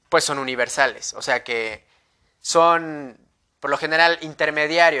 Pues son universales. O sea que son, por lo general,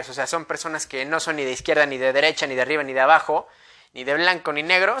 intermediarios. O sea, son personas que no son ni de izquierda, ni de derecha, ni de arriba, ni de abajo, ni de blanco, ni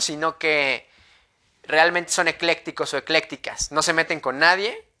negro, sino que realmente son eclécticos o eclécticas. No se meten con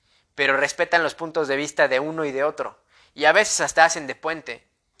nadie, pero respetan los puntos de vista de uno y de otro. Y a veces hasta hacen de puente.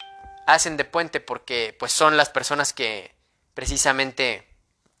 Hacen de puente porque pues son las personas que precisamente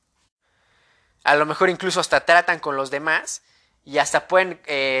a lo mejor incluso hasta tratan con los demás y hasta pueden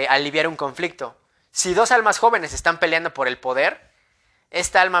aliviar un conflicto. Si dos almas jóvenes están peleando por el poder,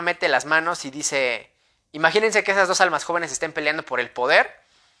 esta alma mete las manos y dice, imagínense que esas dos almas jóvenes estén peleando por el poder,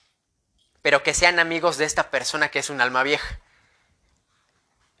 pero que sean amigos de esta persona que es un alma vieja.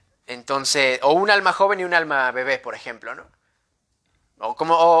 Entonces, o un alma joven y un alma bebé, por ejemplo, ¿no?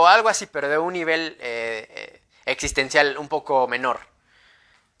 O algo así, pero de un nivel existencial un poco menor.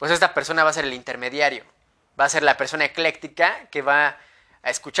 Pues esta persona va a ser el intermediario. Va a ser la persona ecléctica que va a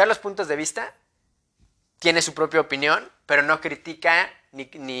escuchar los puntos de vista, tiene su propia opinión, pero no critica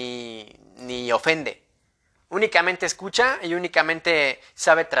ni ofende. Únicamente escucha y únicamente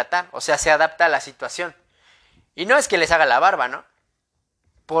sabe tratar, o sea, se adapta a la situación. Y no es que les haga la barba, ¿no?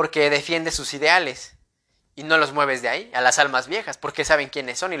 Porque defiende sus ideales. Y no los mueves de ahí, a las almas viejas, porque saben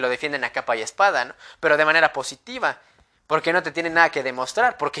quiénes son y lo defienden a capa y espada, ¿no? Pero de manera positiva, porque no te tienen nada que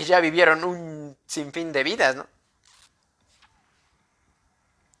demostrar, porque ya vivieron un sinfín de vidas, ¿no?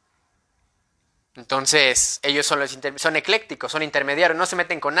 Entonces, ellos son eclécticos, son intermediarios, no se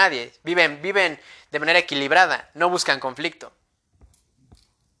meten con nadie, viven de manera equilibrada, no buscan conflicto.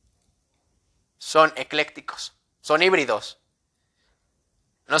 Son eclécticos, son híbridos.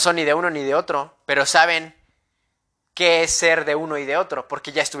 No son ni de uno ni de otro, pero saben qué es ser de uno y de otro,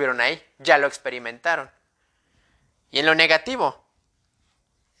 porque ya estuvieron ahí, ya lo experimentaron. Y en lo negativo,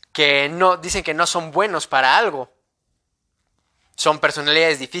 que no dicen que no son buenos para algo. Son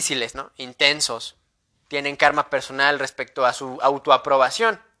personalidades difíciles, ¿no? Intensos. Tienen karma personal respecto a su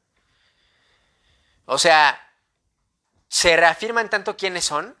autoaprobación. O sea, se reafirman tanto quiénes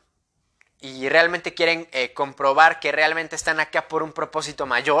son y realmente quieren comprobar que realmente están acá por un propósito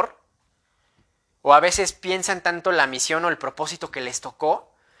mayor. O a veces piensan tanto la misión o el propósito que les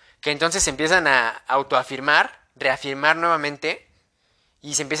tocó, que entonces se empiezan a autoafirmar, reafirmar nuevamente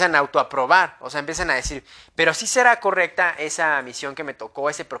y se empiezan a autoaprobar. O sea, empiezan a decir, pero sí será correcta esa misión que me tocó,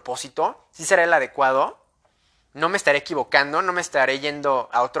 ese propósito, sí será el adecuado, no me estaré equivocando, no me estaré yendo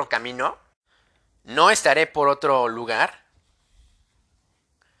a otro camino, no estaré por otro lugar,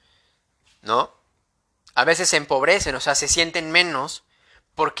 ¿no? A veces se empobrecen, o sea, se sienten menos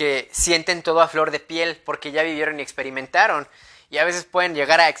porque sienten todo a flor de piel, porque ya vivieron y experimentaron. Y a veces pueden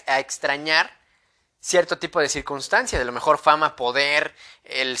llegar a extrañar cierto tipo de circunstancias, de lo mejor fama, poder,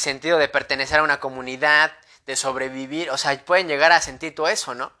 el sentido de pertenecer a una comunidad, de sobrevivir, o sea, pueden llegar a sentir todo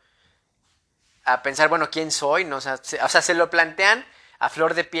eso, ¿no? A pensar, bueno, ¿quién soy? ¿No? Se lo plantean a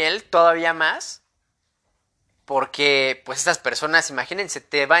flor de piel todavía más, porque pues estas personas, imagínense,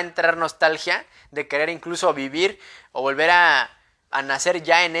 te va a entrar nostalgia de querer incluso vivir o volver a nacer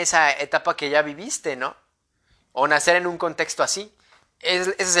ya en esa etapa que ya viviste, ¿no? O nacer en un contexto así.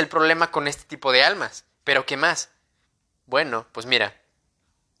 Ese es el problema con este tipo de almas. ¿Pero qué más? Bueno, pues mira,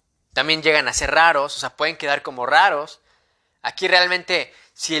 también llegan a ser raros, o sea, pueden quedar como raros. Aquí realmente,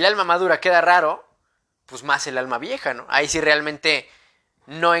 si el alma madura queda raro, pues más el alma vieja, ¿no? Ahí sí realmente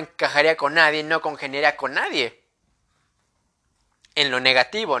no encajaría con nadie, no congeniaría con nadie. En lo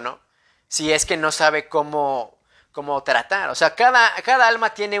negativo, ¿no? Si es que no sabe cómo tratar. O sea, cada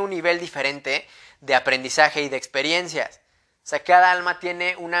alma tiene un nivel diferente de aprendizaje y de experiencias. O sea, cada alma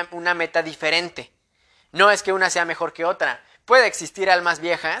tiene una meta diferente. No es que una sea mejor que otra. Puede existir almas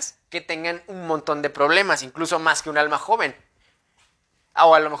viejas que tengan un montón de problemas, incluso más que un alma joven.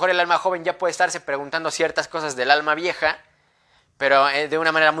 O a lo mejor el alma joven ya puede estarse preguntando ciertas cosas del alma vieja, pero de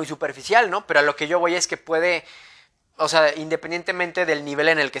una manera muy superficial, ¿no? Pero a lo que yo voy es que puede, o sea, independientemente del nivel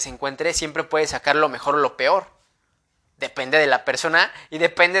en el que se encuentre, siempre puede sacar lo mejor o lo peor. Depende de la persona y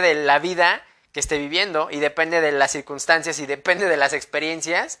depende de la vida que esté viviendo y depende de las circunstancias y depende de las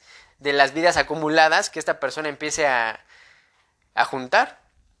experiencias, de las vidas acumuladas que esta persona empiece a juntar.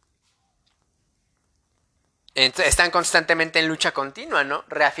 Están constantemente en lucha continua, ¿no?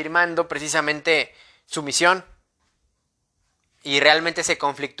 Reafirmando precisamente su misión. Y realmente se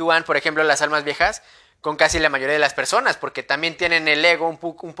conflictúan, por ejemplo, las almas viejas con casi la mayoría de las personas, porque también tienen el ego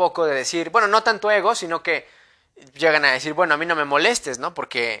un poco de decir, bueno, no tanto ego, sino que llegan a decir, bueno, a mí no me molestes, ¿no?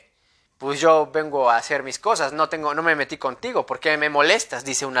 Porque pues yo vengo a hacer mis cosas, no me metí contigo, ¿por qué me molestas?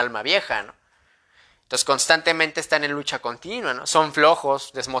 Dice un alma vieja, ¿no? Entonces constantemente están en lucha continua, ¿no? Son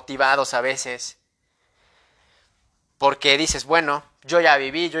flojos, desmotivados a veces. Porque dices, bueno, yo ya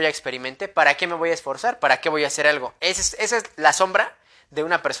viví, yo ya experimenté, ¿para qué me voy a esforzar? ¿Para qué voy a hacer algo? Esa es la sombra de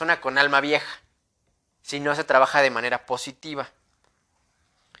una persona con alma vieja, si no se trabaja de manera positiva.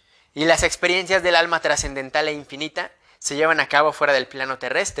 Y las experiencias del alma trascendental e infinita se llevan a cabo fuera del plano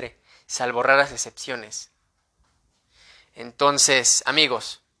terrestre, salvo raras excepciones. Entonces,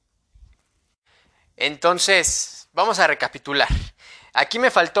 amigos, vamos a recapitular. Aquí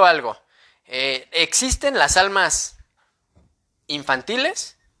me faltó algo. Existen las almas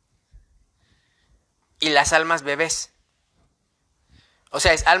infantiles y las almas bebés. O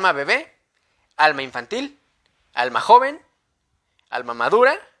sea, es alma bebé, alma infantil, alma joven, alma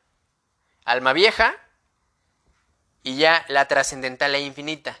madura, alma vieja y ya la trascendental e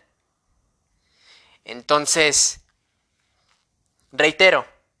infinita. Entonces, reitero,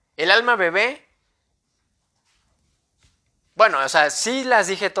 el alma bebé, bueno, o sea, sí las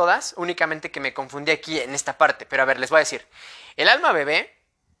dije todas, únicamente que me confundí aquí en esta parte, pero a ver, les voy a decir. El alma bebé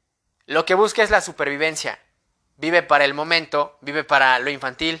lo que busca es la supervivencia. vive para el momento, vive para lo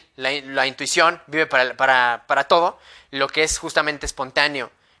infantil, la intuición, vive para todo, lo que es justamente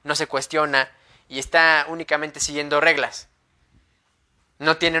espontáneo, no se cuestiona y está únicamente siguiendo reglas.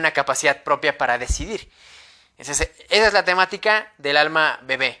 No tiene una capacidad propia para decidir. Esa es la temática del alma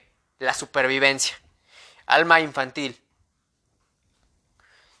bebé, la supervivencia. Alma infantil.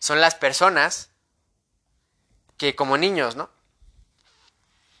 Son las personas que como niños, ¿no?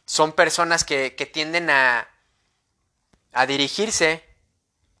 Son personas que tienden a dirigirse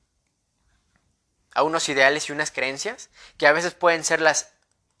a unos ideales y unas creencias que a veces pueden ser las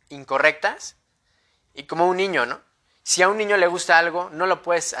incorrectas y como un niño, ¿no? Si a un niño le gusta algo, no lo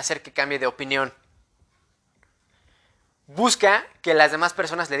puedes hacer que cambie de opinión. Busca que las demás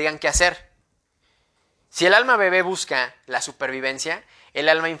personas le digan qué hacer. Si el alma bebé busca la supervivencia, el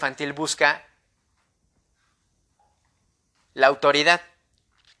alma infantil busca la autoridad.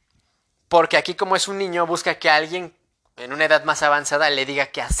 Porque aquí como es un niño, busca que alguien en una edad más avanzada le diga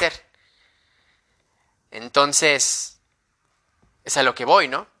qué hacer. Entonces, es a lo que voy,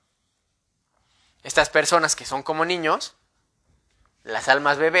 ¿no? Estas personas que son como niños, las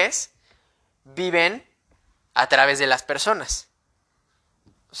almas bebés, viven a través de las personas.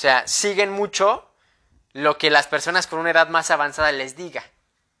 O sea, siguen mucho lo que las personas con una edad más avanzada les diga.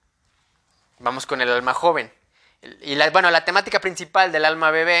 Vamos con el alma joven. Y la temática principal del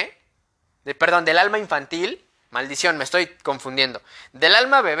alma bebé, del alma infantil, maldición, me estoy confundiendo. Del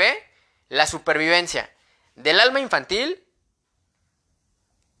alma bebé, la supervivencia. Del alma infantil,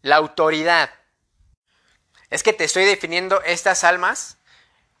 la autoridad. Es que te estoy definiendo estas almas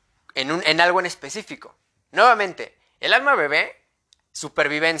en algo en específico. Nuevamente, el alma bebé,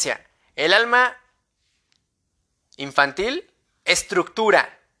 supervivencia. El alma infantil,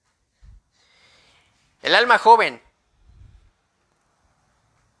 estructura. El alma joven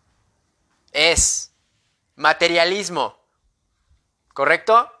es materialismo.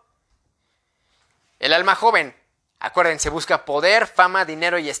 ¿Correcto? El alma joven, acuérdense, busca poder, fama,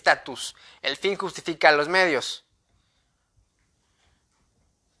 dinero y estatus. El fin justifica los medios.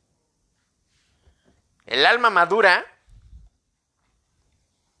 El alma madura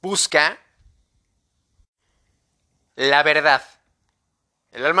busca la verdad.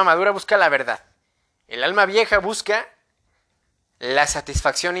 El alma madura busca la verdad. El alma vieja busca la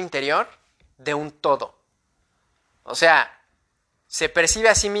satisfacción interior de un todo. O sea, se percibe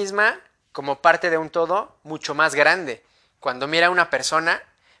a sí misma como parte de un todo mucho más grande. Cuando mira a una persona,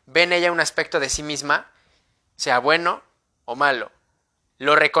 ve en ella un aspecto de sí misma, sea bueno o malo.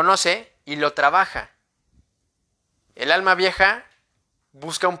 Lo reconoce y lo trabaja. El alma vieja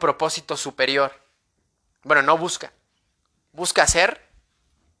busca un propósito superior. Bueno, no busca. Busca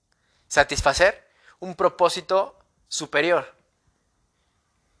satisfacer un propósito superior.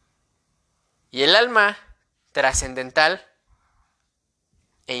 Y el alma trascendental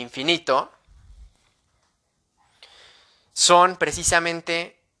e infinito son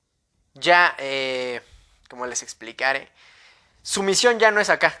precisamente ya, como les explicaré, su misión ya no es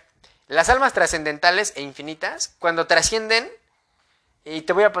acá. Las almas trascendentales e infinitas, cuando trascienden, y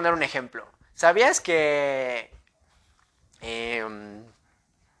te voy a poner un ejemplo. ¿Sabías que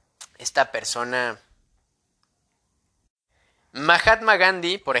esta persona, Mahatma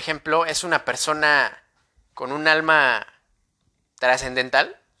Gandhi, por ejemplo, es una persona con un alma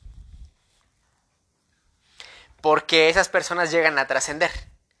trascendental? Porque esas personas llegan a trascender.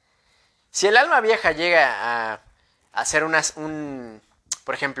 Si el alma vieja llega a hacer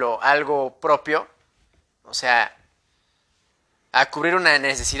por ejemplo, algo propio, o sea, a cubrir una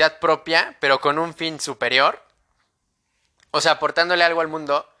necesidad propia, pero con un fin superior, o sea, aportándole algo al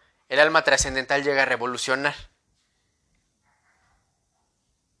mundo, el alma trascendental llega a revolucionar.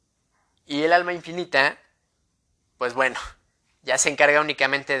 Y el alma infinita, pues bueno, ya se encarga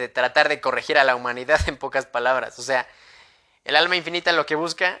únicamente de tratar de corregir a la humanidad en pocas palabras. O sea, el alma infinita lo que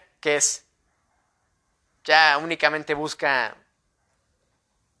busca, que es, ya únicamente busca,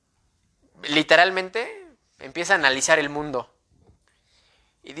 literalmente, empieza a analizar el mundo.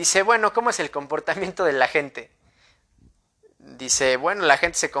 Y dice, bueno, ¿cómo es el comportamiento de la gente? Dice, bueno, la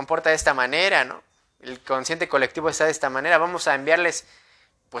gente se comporta de esta manera, ¿no? El consciente colectivo está de esta manera. Vamos a enviarles,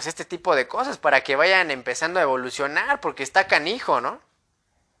 pues, este tipo de cosas para que vayan empezando a evolucionar, porque está canijo, ¿no?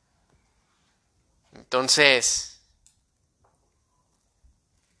 Entonces,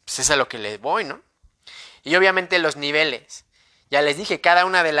 pues es a lo que les voy, ¿no? Y obviamente los niveles. Ya les dije, cada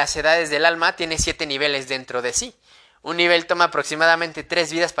una de las edades del alma tiene 7 niveles dentro de sí. Un nivel toma aproximadamente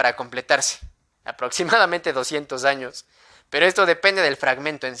 3 vidas para completarse. Aproximadamente 200 años. Pero esto depende del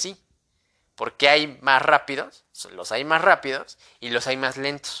fragmento en sí. Porque hay más rápidos, los hay más rápidos y los hay más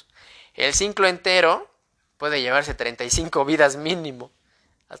lentos. El ciclo entero puede llevarse 35 vidas mínimo,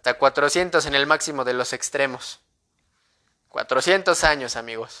 hasta 400 en el máximo de los extremos. 400 años,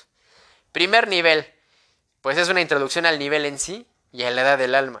 amigos. Primer nivel, pues es una introducción al nivel en sí y a la edad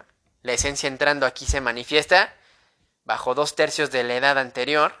del alma. La esencia entrando aquí se manifiesta bajo 2/3 de la edad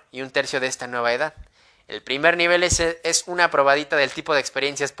anterior y 1/3 de esta nueva edad. El primer nivel es una probadita del tipo de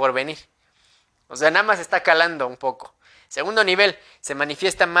experiencias por venir. O sea, nada más está calando un poco. Segundo nivel, se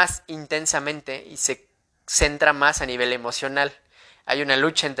manifiesta más intensamente y se centra más a nivel emocional. Hay una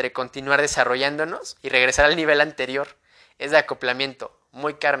lucha entre continuar desarrollándonos y regresar al nivel anterior. Es de acoplamiento,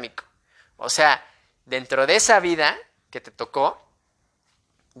 muy kármico. O sea, dentro de esa vida que te tocó,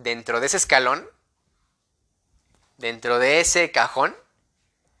 dentro de ese escalón, dentro de ese cajón,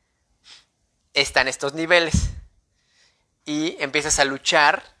 están estos niveles. Y empiezas a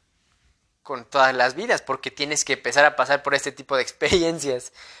luchar con todas las vidas, porque tienes que empezar a pasar por este tipo de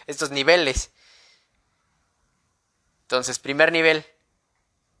experiencias, estos niveles. Entonces, primer nivel,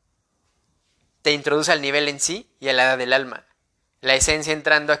 te introduce al nivel en sí y a la edad del alma. La esencia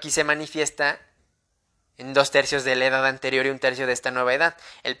entrando aquí se manifiesta en 2/3 de la edad anterior y 1/3 de esta nueva edad.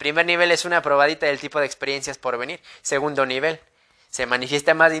 El primer nivel es una probadita del tipo de experiencias por venir. Segundo nivel, se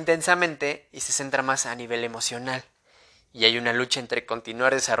manifiesta más intensamente y se centra más a nivel emocional. Y hay una lucha entre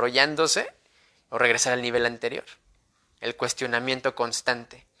continuar desarrollándose o regresar al nivel anterior. El cuestionamiento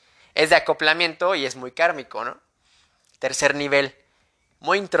constante. Es de acoplamiento y es muy kármico, ¿no? Tercer nivel,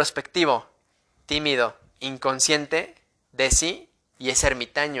 muy introspectivo, tímido, inconsciente de sí y es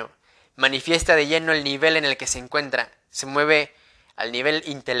ermitaño. Manifiesta de lleno el nivel en el que se encuentra. Se mueve al nivel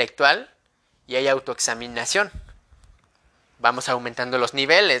intelectual y hay autoexaminación. Vamos aumentando los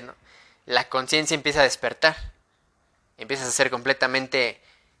niveles, ¿no? La conciencia empieza a despertar. Empiezas a ser completamente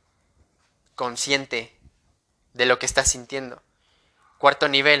consciente de lo que estás sintiendo. Cuarto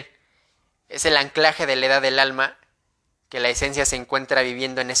nivel, es el anclaje de la edad del alma que la esencia se encuentra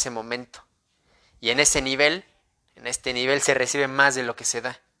viviendo en ese momento. Y en este nivel se recibe más de lo que se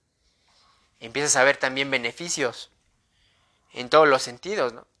da. Empiezas a ver también beneficios en todos los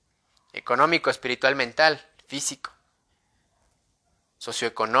sentidos, ¿no? Económico, espiritual, mental, físico,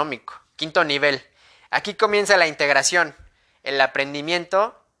 socioeconómico. Quinto nivel, aquí comienza la integración, el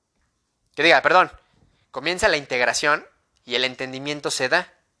aprendimiento, comienza la integración y el entendimiento se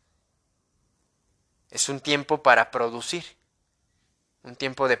da. Es un tiempo para producir, un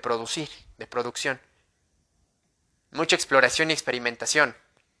tiempo de producir, de producción. Mucha exploración y experimentación.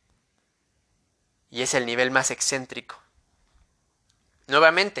 Y es el nivel más excéntrico.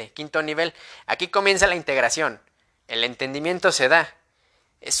 Nuevamente, quinto nivel, aquí comienza la integración, el entendimiento se da.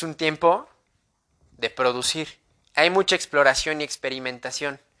 Es un tiempo de producir. Hay mucha exploración y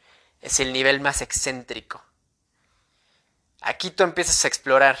experimentación. Es el nivel más excéntrico. Aquí tú empiezas a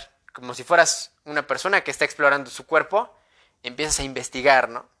explorar, como si fueras una persona que está explorando su cuerpo, empiezas a investigar,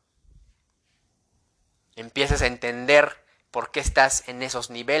 ¿no? Empiezas a entender por qué estás en esos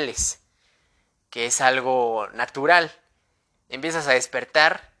niveles, que es algo natural. Empiezas a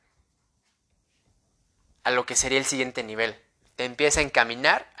despertar a lo que sería el siguiente nivel. Te empieza a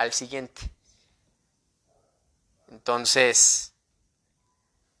encaminar al siguiente. Entonces,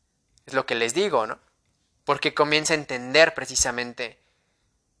 es lo que les digo, ¿no? Porque comienza a entender precisamente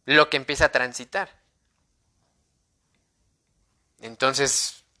lo que empieza a transitar.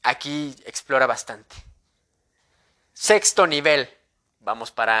 Entonces, aquí explora bastante. Sexto nivel,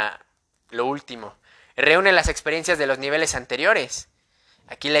 vamos para lo último. Reúne las experiencias de los niveles anteriores.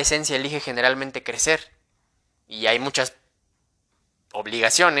 Aquí la esencia elige generalmente crecer. Y hay muchas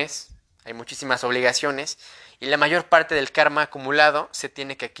obligaciones, hay muchísimas obligaciones, y la mayor parte del karma acumulado se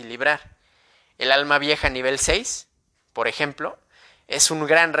tiene que equilibrar. El alma vieja nivel 6, por ejemplo, es un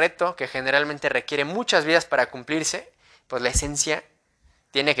gran reto que generalmente requiere muchas vidas para cumplirse, pues la esencia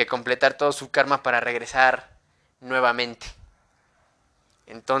tiene que completar todo su karma para regresar nuevamente.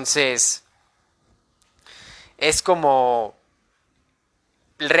 Entonces, es como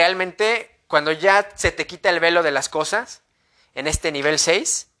realmente cuando ya se te quita el velo de las cosas, en este nivel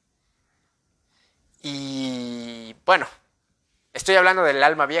 6, y bueno, estoy hablando del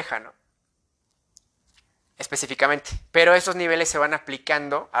alma vieja, ¿no? Específicamente, pero estos niveles se van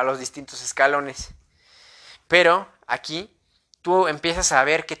aplicando a los distintos escalones. Pero aquí tú empiezas a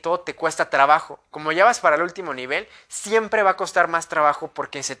ver que todo te cuesta trabajo. Como ya vas para el último nivel, siempre va a costar más trabajo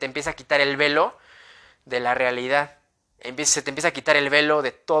porque se te empieza a quitar el velo de la realidad. Se te empieza a quitar el velo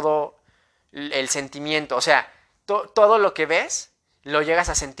de todo el sentimiento. O sea, todo lo que ves lo llegas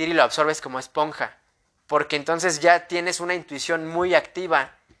a sentir y lo absorbes como esponja. Porque entonces ya tienes una intuición muy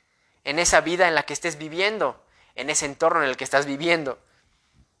activa en esa vida en la que estés viviendo, en ese entorno en el que estás viviendo.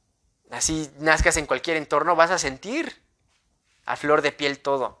 así nazcas en cualquier entorno, vas a sentir a flor de piel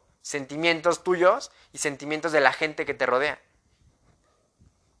todo. Sentimientos tuyos y sentimientos de la gente que te rodea.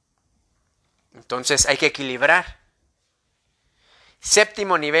 Entonces hay que equilibrar.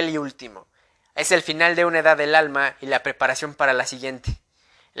 Séptimo nivel y último. Es el final de una edad del alma y la preparación para la siguiente.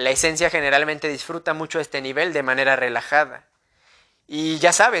 La esencia generalmente disfruta mucho este nivel de manera relajada. Y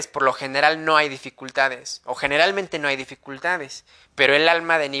ya sabes, por lo general no hay dificultades, o generalmente no hay dificultades, pero el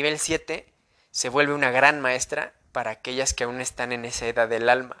alma de nivel 7 se vuelve una gran maestra para aquellas que aún están en esa edad del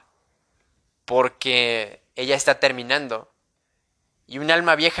alma, porque ella está terminando. Y un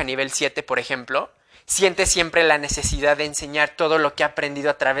alma vieja nivel 7, por ejemplo, siente siempre la necesidad de enseñar todo lo que ha aprendido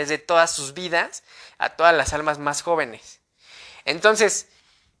a través de todas sus vidas a todas las almas más jóvenes. Entonces,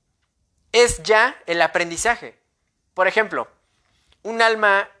 es ya el aprendizaje. Por ejemplo, un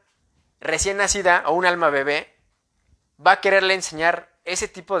alma recién nacida o un alma bebé va a quererle enseñar ese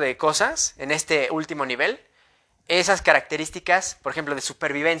tipo de cosas en este último nivel, esas características, por ejemplo, de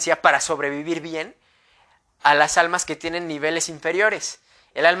supervivencia para sobrevivir bien a las almas que tienen niveles inferiores.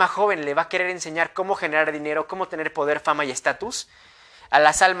 El alma joven le va a querer enseñar cómo generar dinero, cómo tener poder, fama y estatus a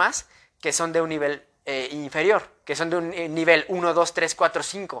las almas que son de un nivel inferior, que son de un nivel 1, 2, 3, 4,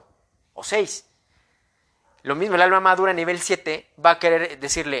 5 o 6. Lo mismo, el alma madura nivel 7 va a querer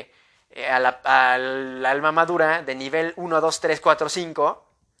decirle al alma madura de nivel 1, 2, 3, 4, 5,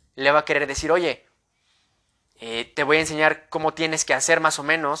 le va a querer decir, oye, te voy a enseñar cómo tienes que hacer más o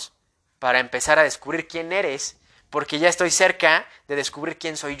menos para empezar a descubrir quién eres, porque ya estoy cerca de descubrir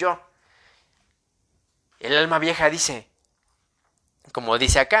quién soy yo. El alma vieja dice, como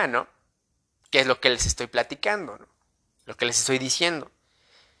dice acá, ¿no? ¿Qué es lo que les estoy platicando, ¿no? Lo que les estoy diciendo.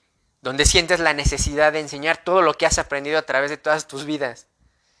 Donde sientes la necesidad de enseñar todo lo que has aprendido a través de todas tus vidas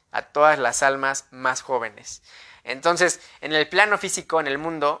a todas las almas más jóvenes. Entonces, en el plano físico, en el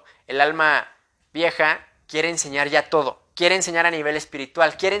mundo, el alma vieja quiere enseñar ya todo. Quiere enseñar a nivel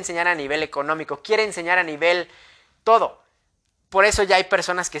espiritual, quiere enseñar a nivel económico, quiere enseñar a nivel todo. Por eso ya hay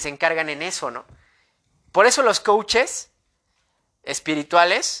personas que se encargan en eso, ¿no? Por eso los coaches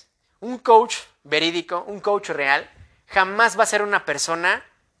espirituales, un coach verídico, un coach real, jamás va a ser una persona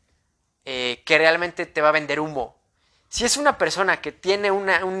que realmente te va a vender humo. Si es una persona que tiene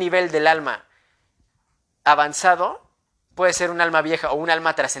un nivel del alma avanzado, puede ser un alma vieja o un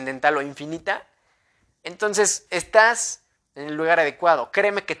alma trascendental o infinita, entonces estás en el lugar adecuado.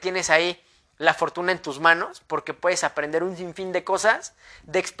 Créeme que tienes ahí la fortuna en tus manos porque puedes aprender un sinfín de cosas,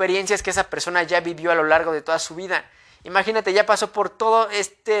 de experiencias que esa persona ya vivió a lo largo de toda su vida. Imagínate, ya pasó por todo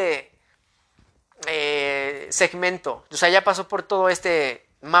este segmento, o sea, ya pasó por todo este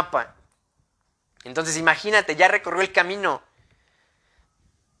mapa. Entonces imagínate, ya recorrió el camino.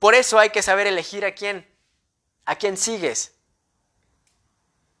 Por eso hay que saber elegir a quién sigues.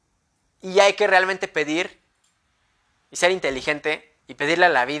 Y hay que realmente pedir y ser inteligente y pedirle a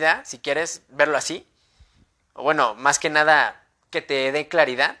la vida, si quieres verlo así, o bueno, más que nada que te dé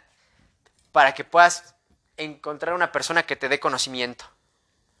claridad para que puedas encontrar una persona que te dé conocimiento.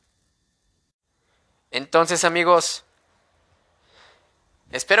 Entonces, amigos,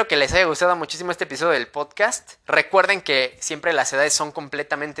 espero que les haya gustado muchísimo este episodio del podcast. Recuerden que siempre las edades son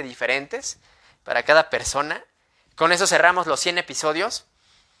completamente diferentes para cada persona. Con eso cerramos los 100 episodios.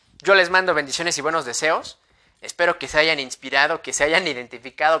 Yo les mando bendiciones y buenos deseos. Espero que se hayan inspirado, que se hayan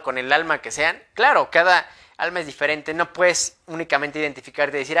identificado con el alma que sean. Claro, cada alma es diferente. No puedes únicamente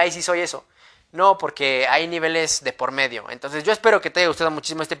identificarte y decir, ay, sí soy eso. No, porque hay niveles de por medio. Entonces yo espero que te haya gustado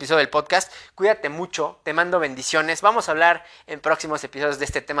muchísimo este episodio del podcast. Cuídate mucho, te mando bendiciones. Vamos a hablar en próximos episodios de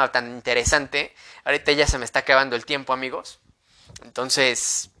este tema tan interesante. Ahorita ya se me está acabando el tiempo, amigos.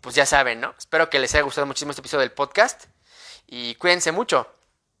 Entonces, pues ya saben, ¿no? Espero que les haya gustado muchísimo este episodio del podcast. Y cuídense mucho.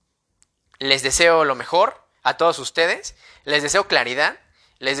 Les deseo lo mejor a todos ustedes. Les deseo claridad.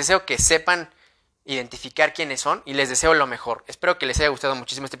 Les deseo que sepan identificar quiénes son. Y les deseo lo mejor. Espero que les haya gustado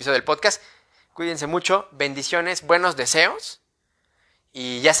muchísimo este episodio del podcast. Cuídense mucho, bendiciones, buenos deseos.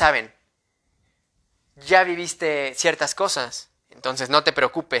 Y ya saben, ya viviste ciertas cosas, entonces no te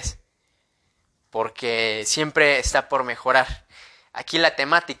preocupes, porque siempre está por mejorar. Aquí la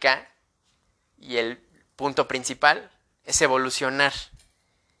temática y el punto principal es evolucionar.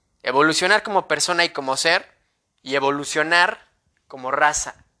 Evolucionar como persona y como ser, y evolucionar como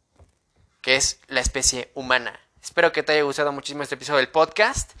raza, que es la especie humana. Espero que te haya gustado muchísimo este episodio del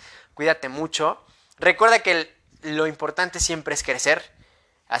podcast. Cuídate mucho. Recuerda que lo importante siempre es crecer,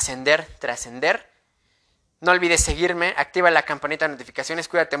 ascender, trascender. No olvides seguirme, activa la campanita de notificaciones.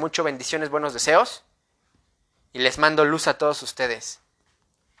 Cuídate mucho, bendiciones, buenos deseos. Y les mando luz a todos ustedes.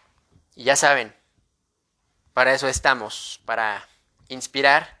 Y ya saben, para eso estamos, para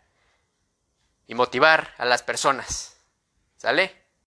inspirar y motivar a las personas. ¿Sale?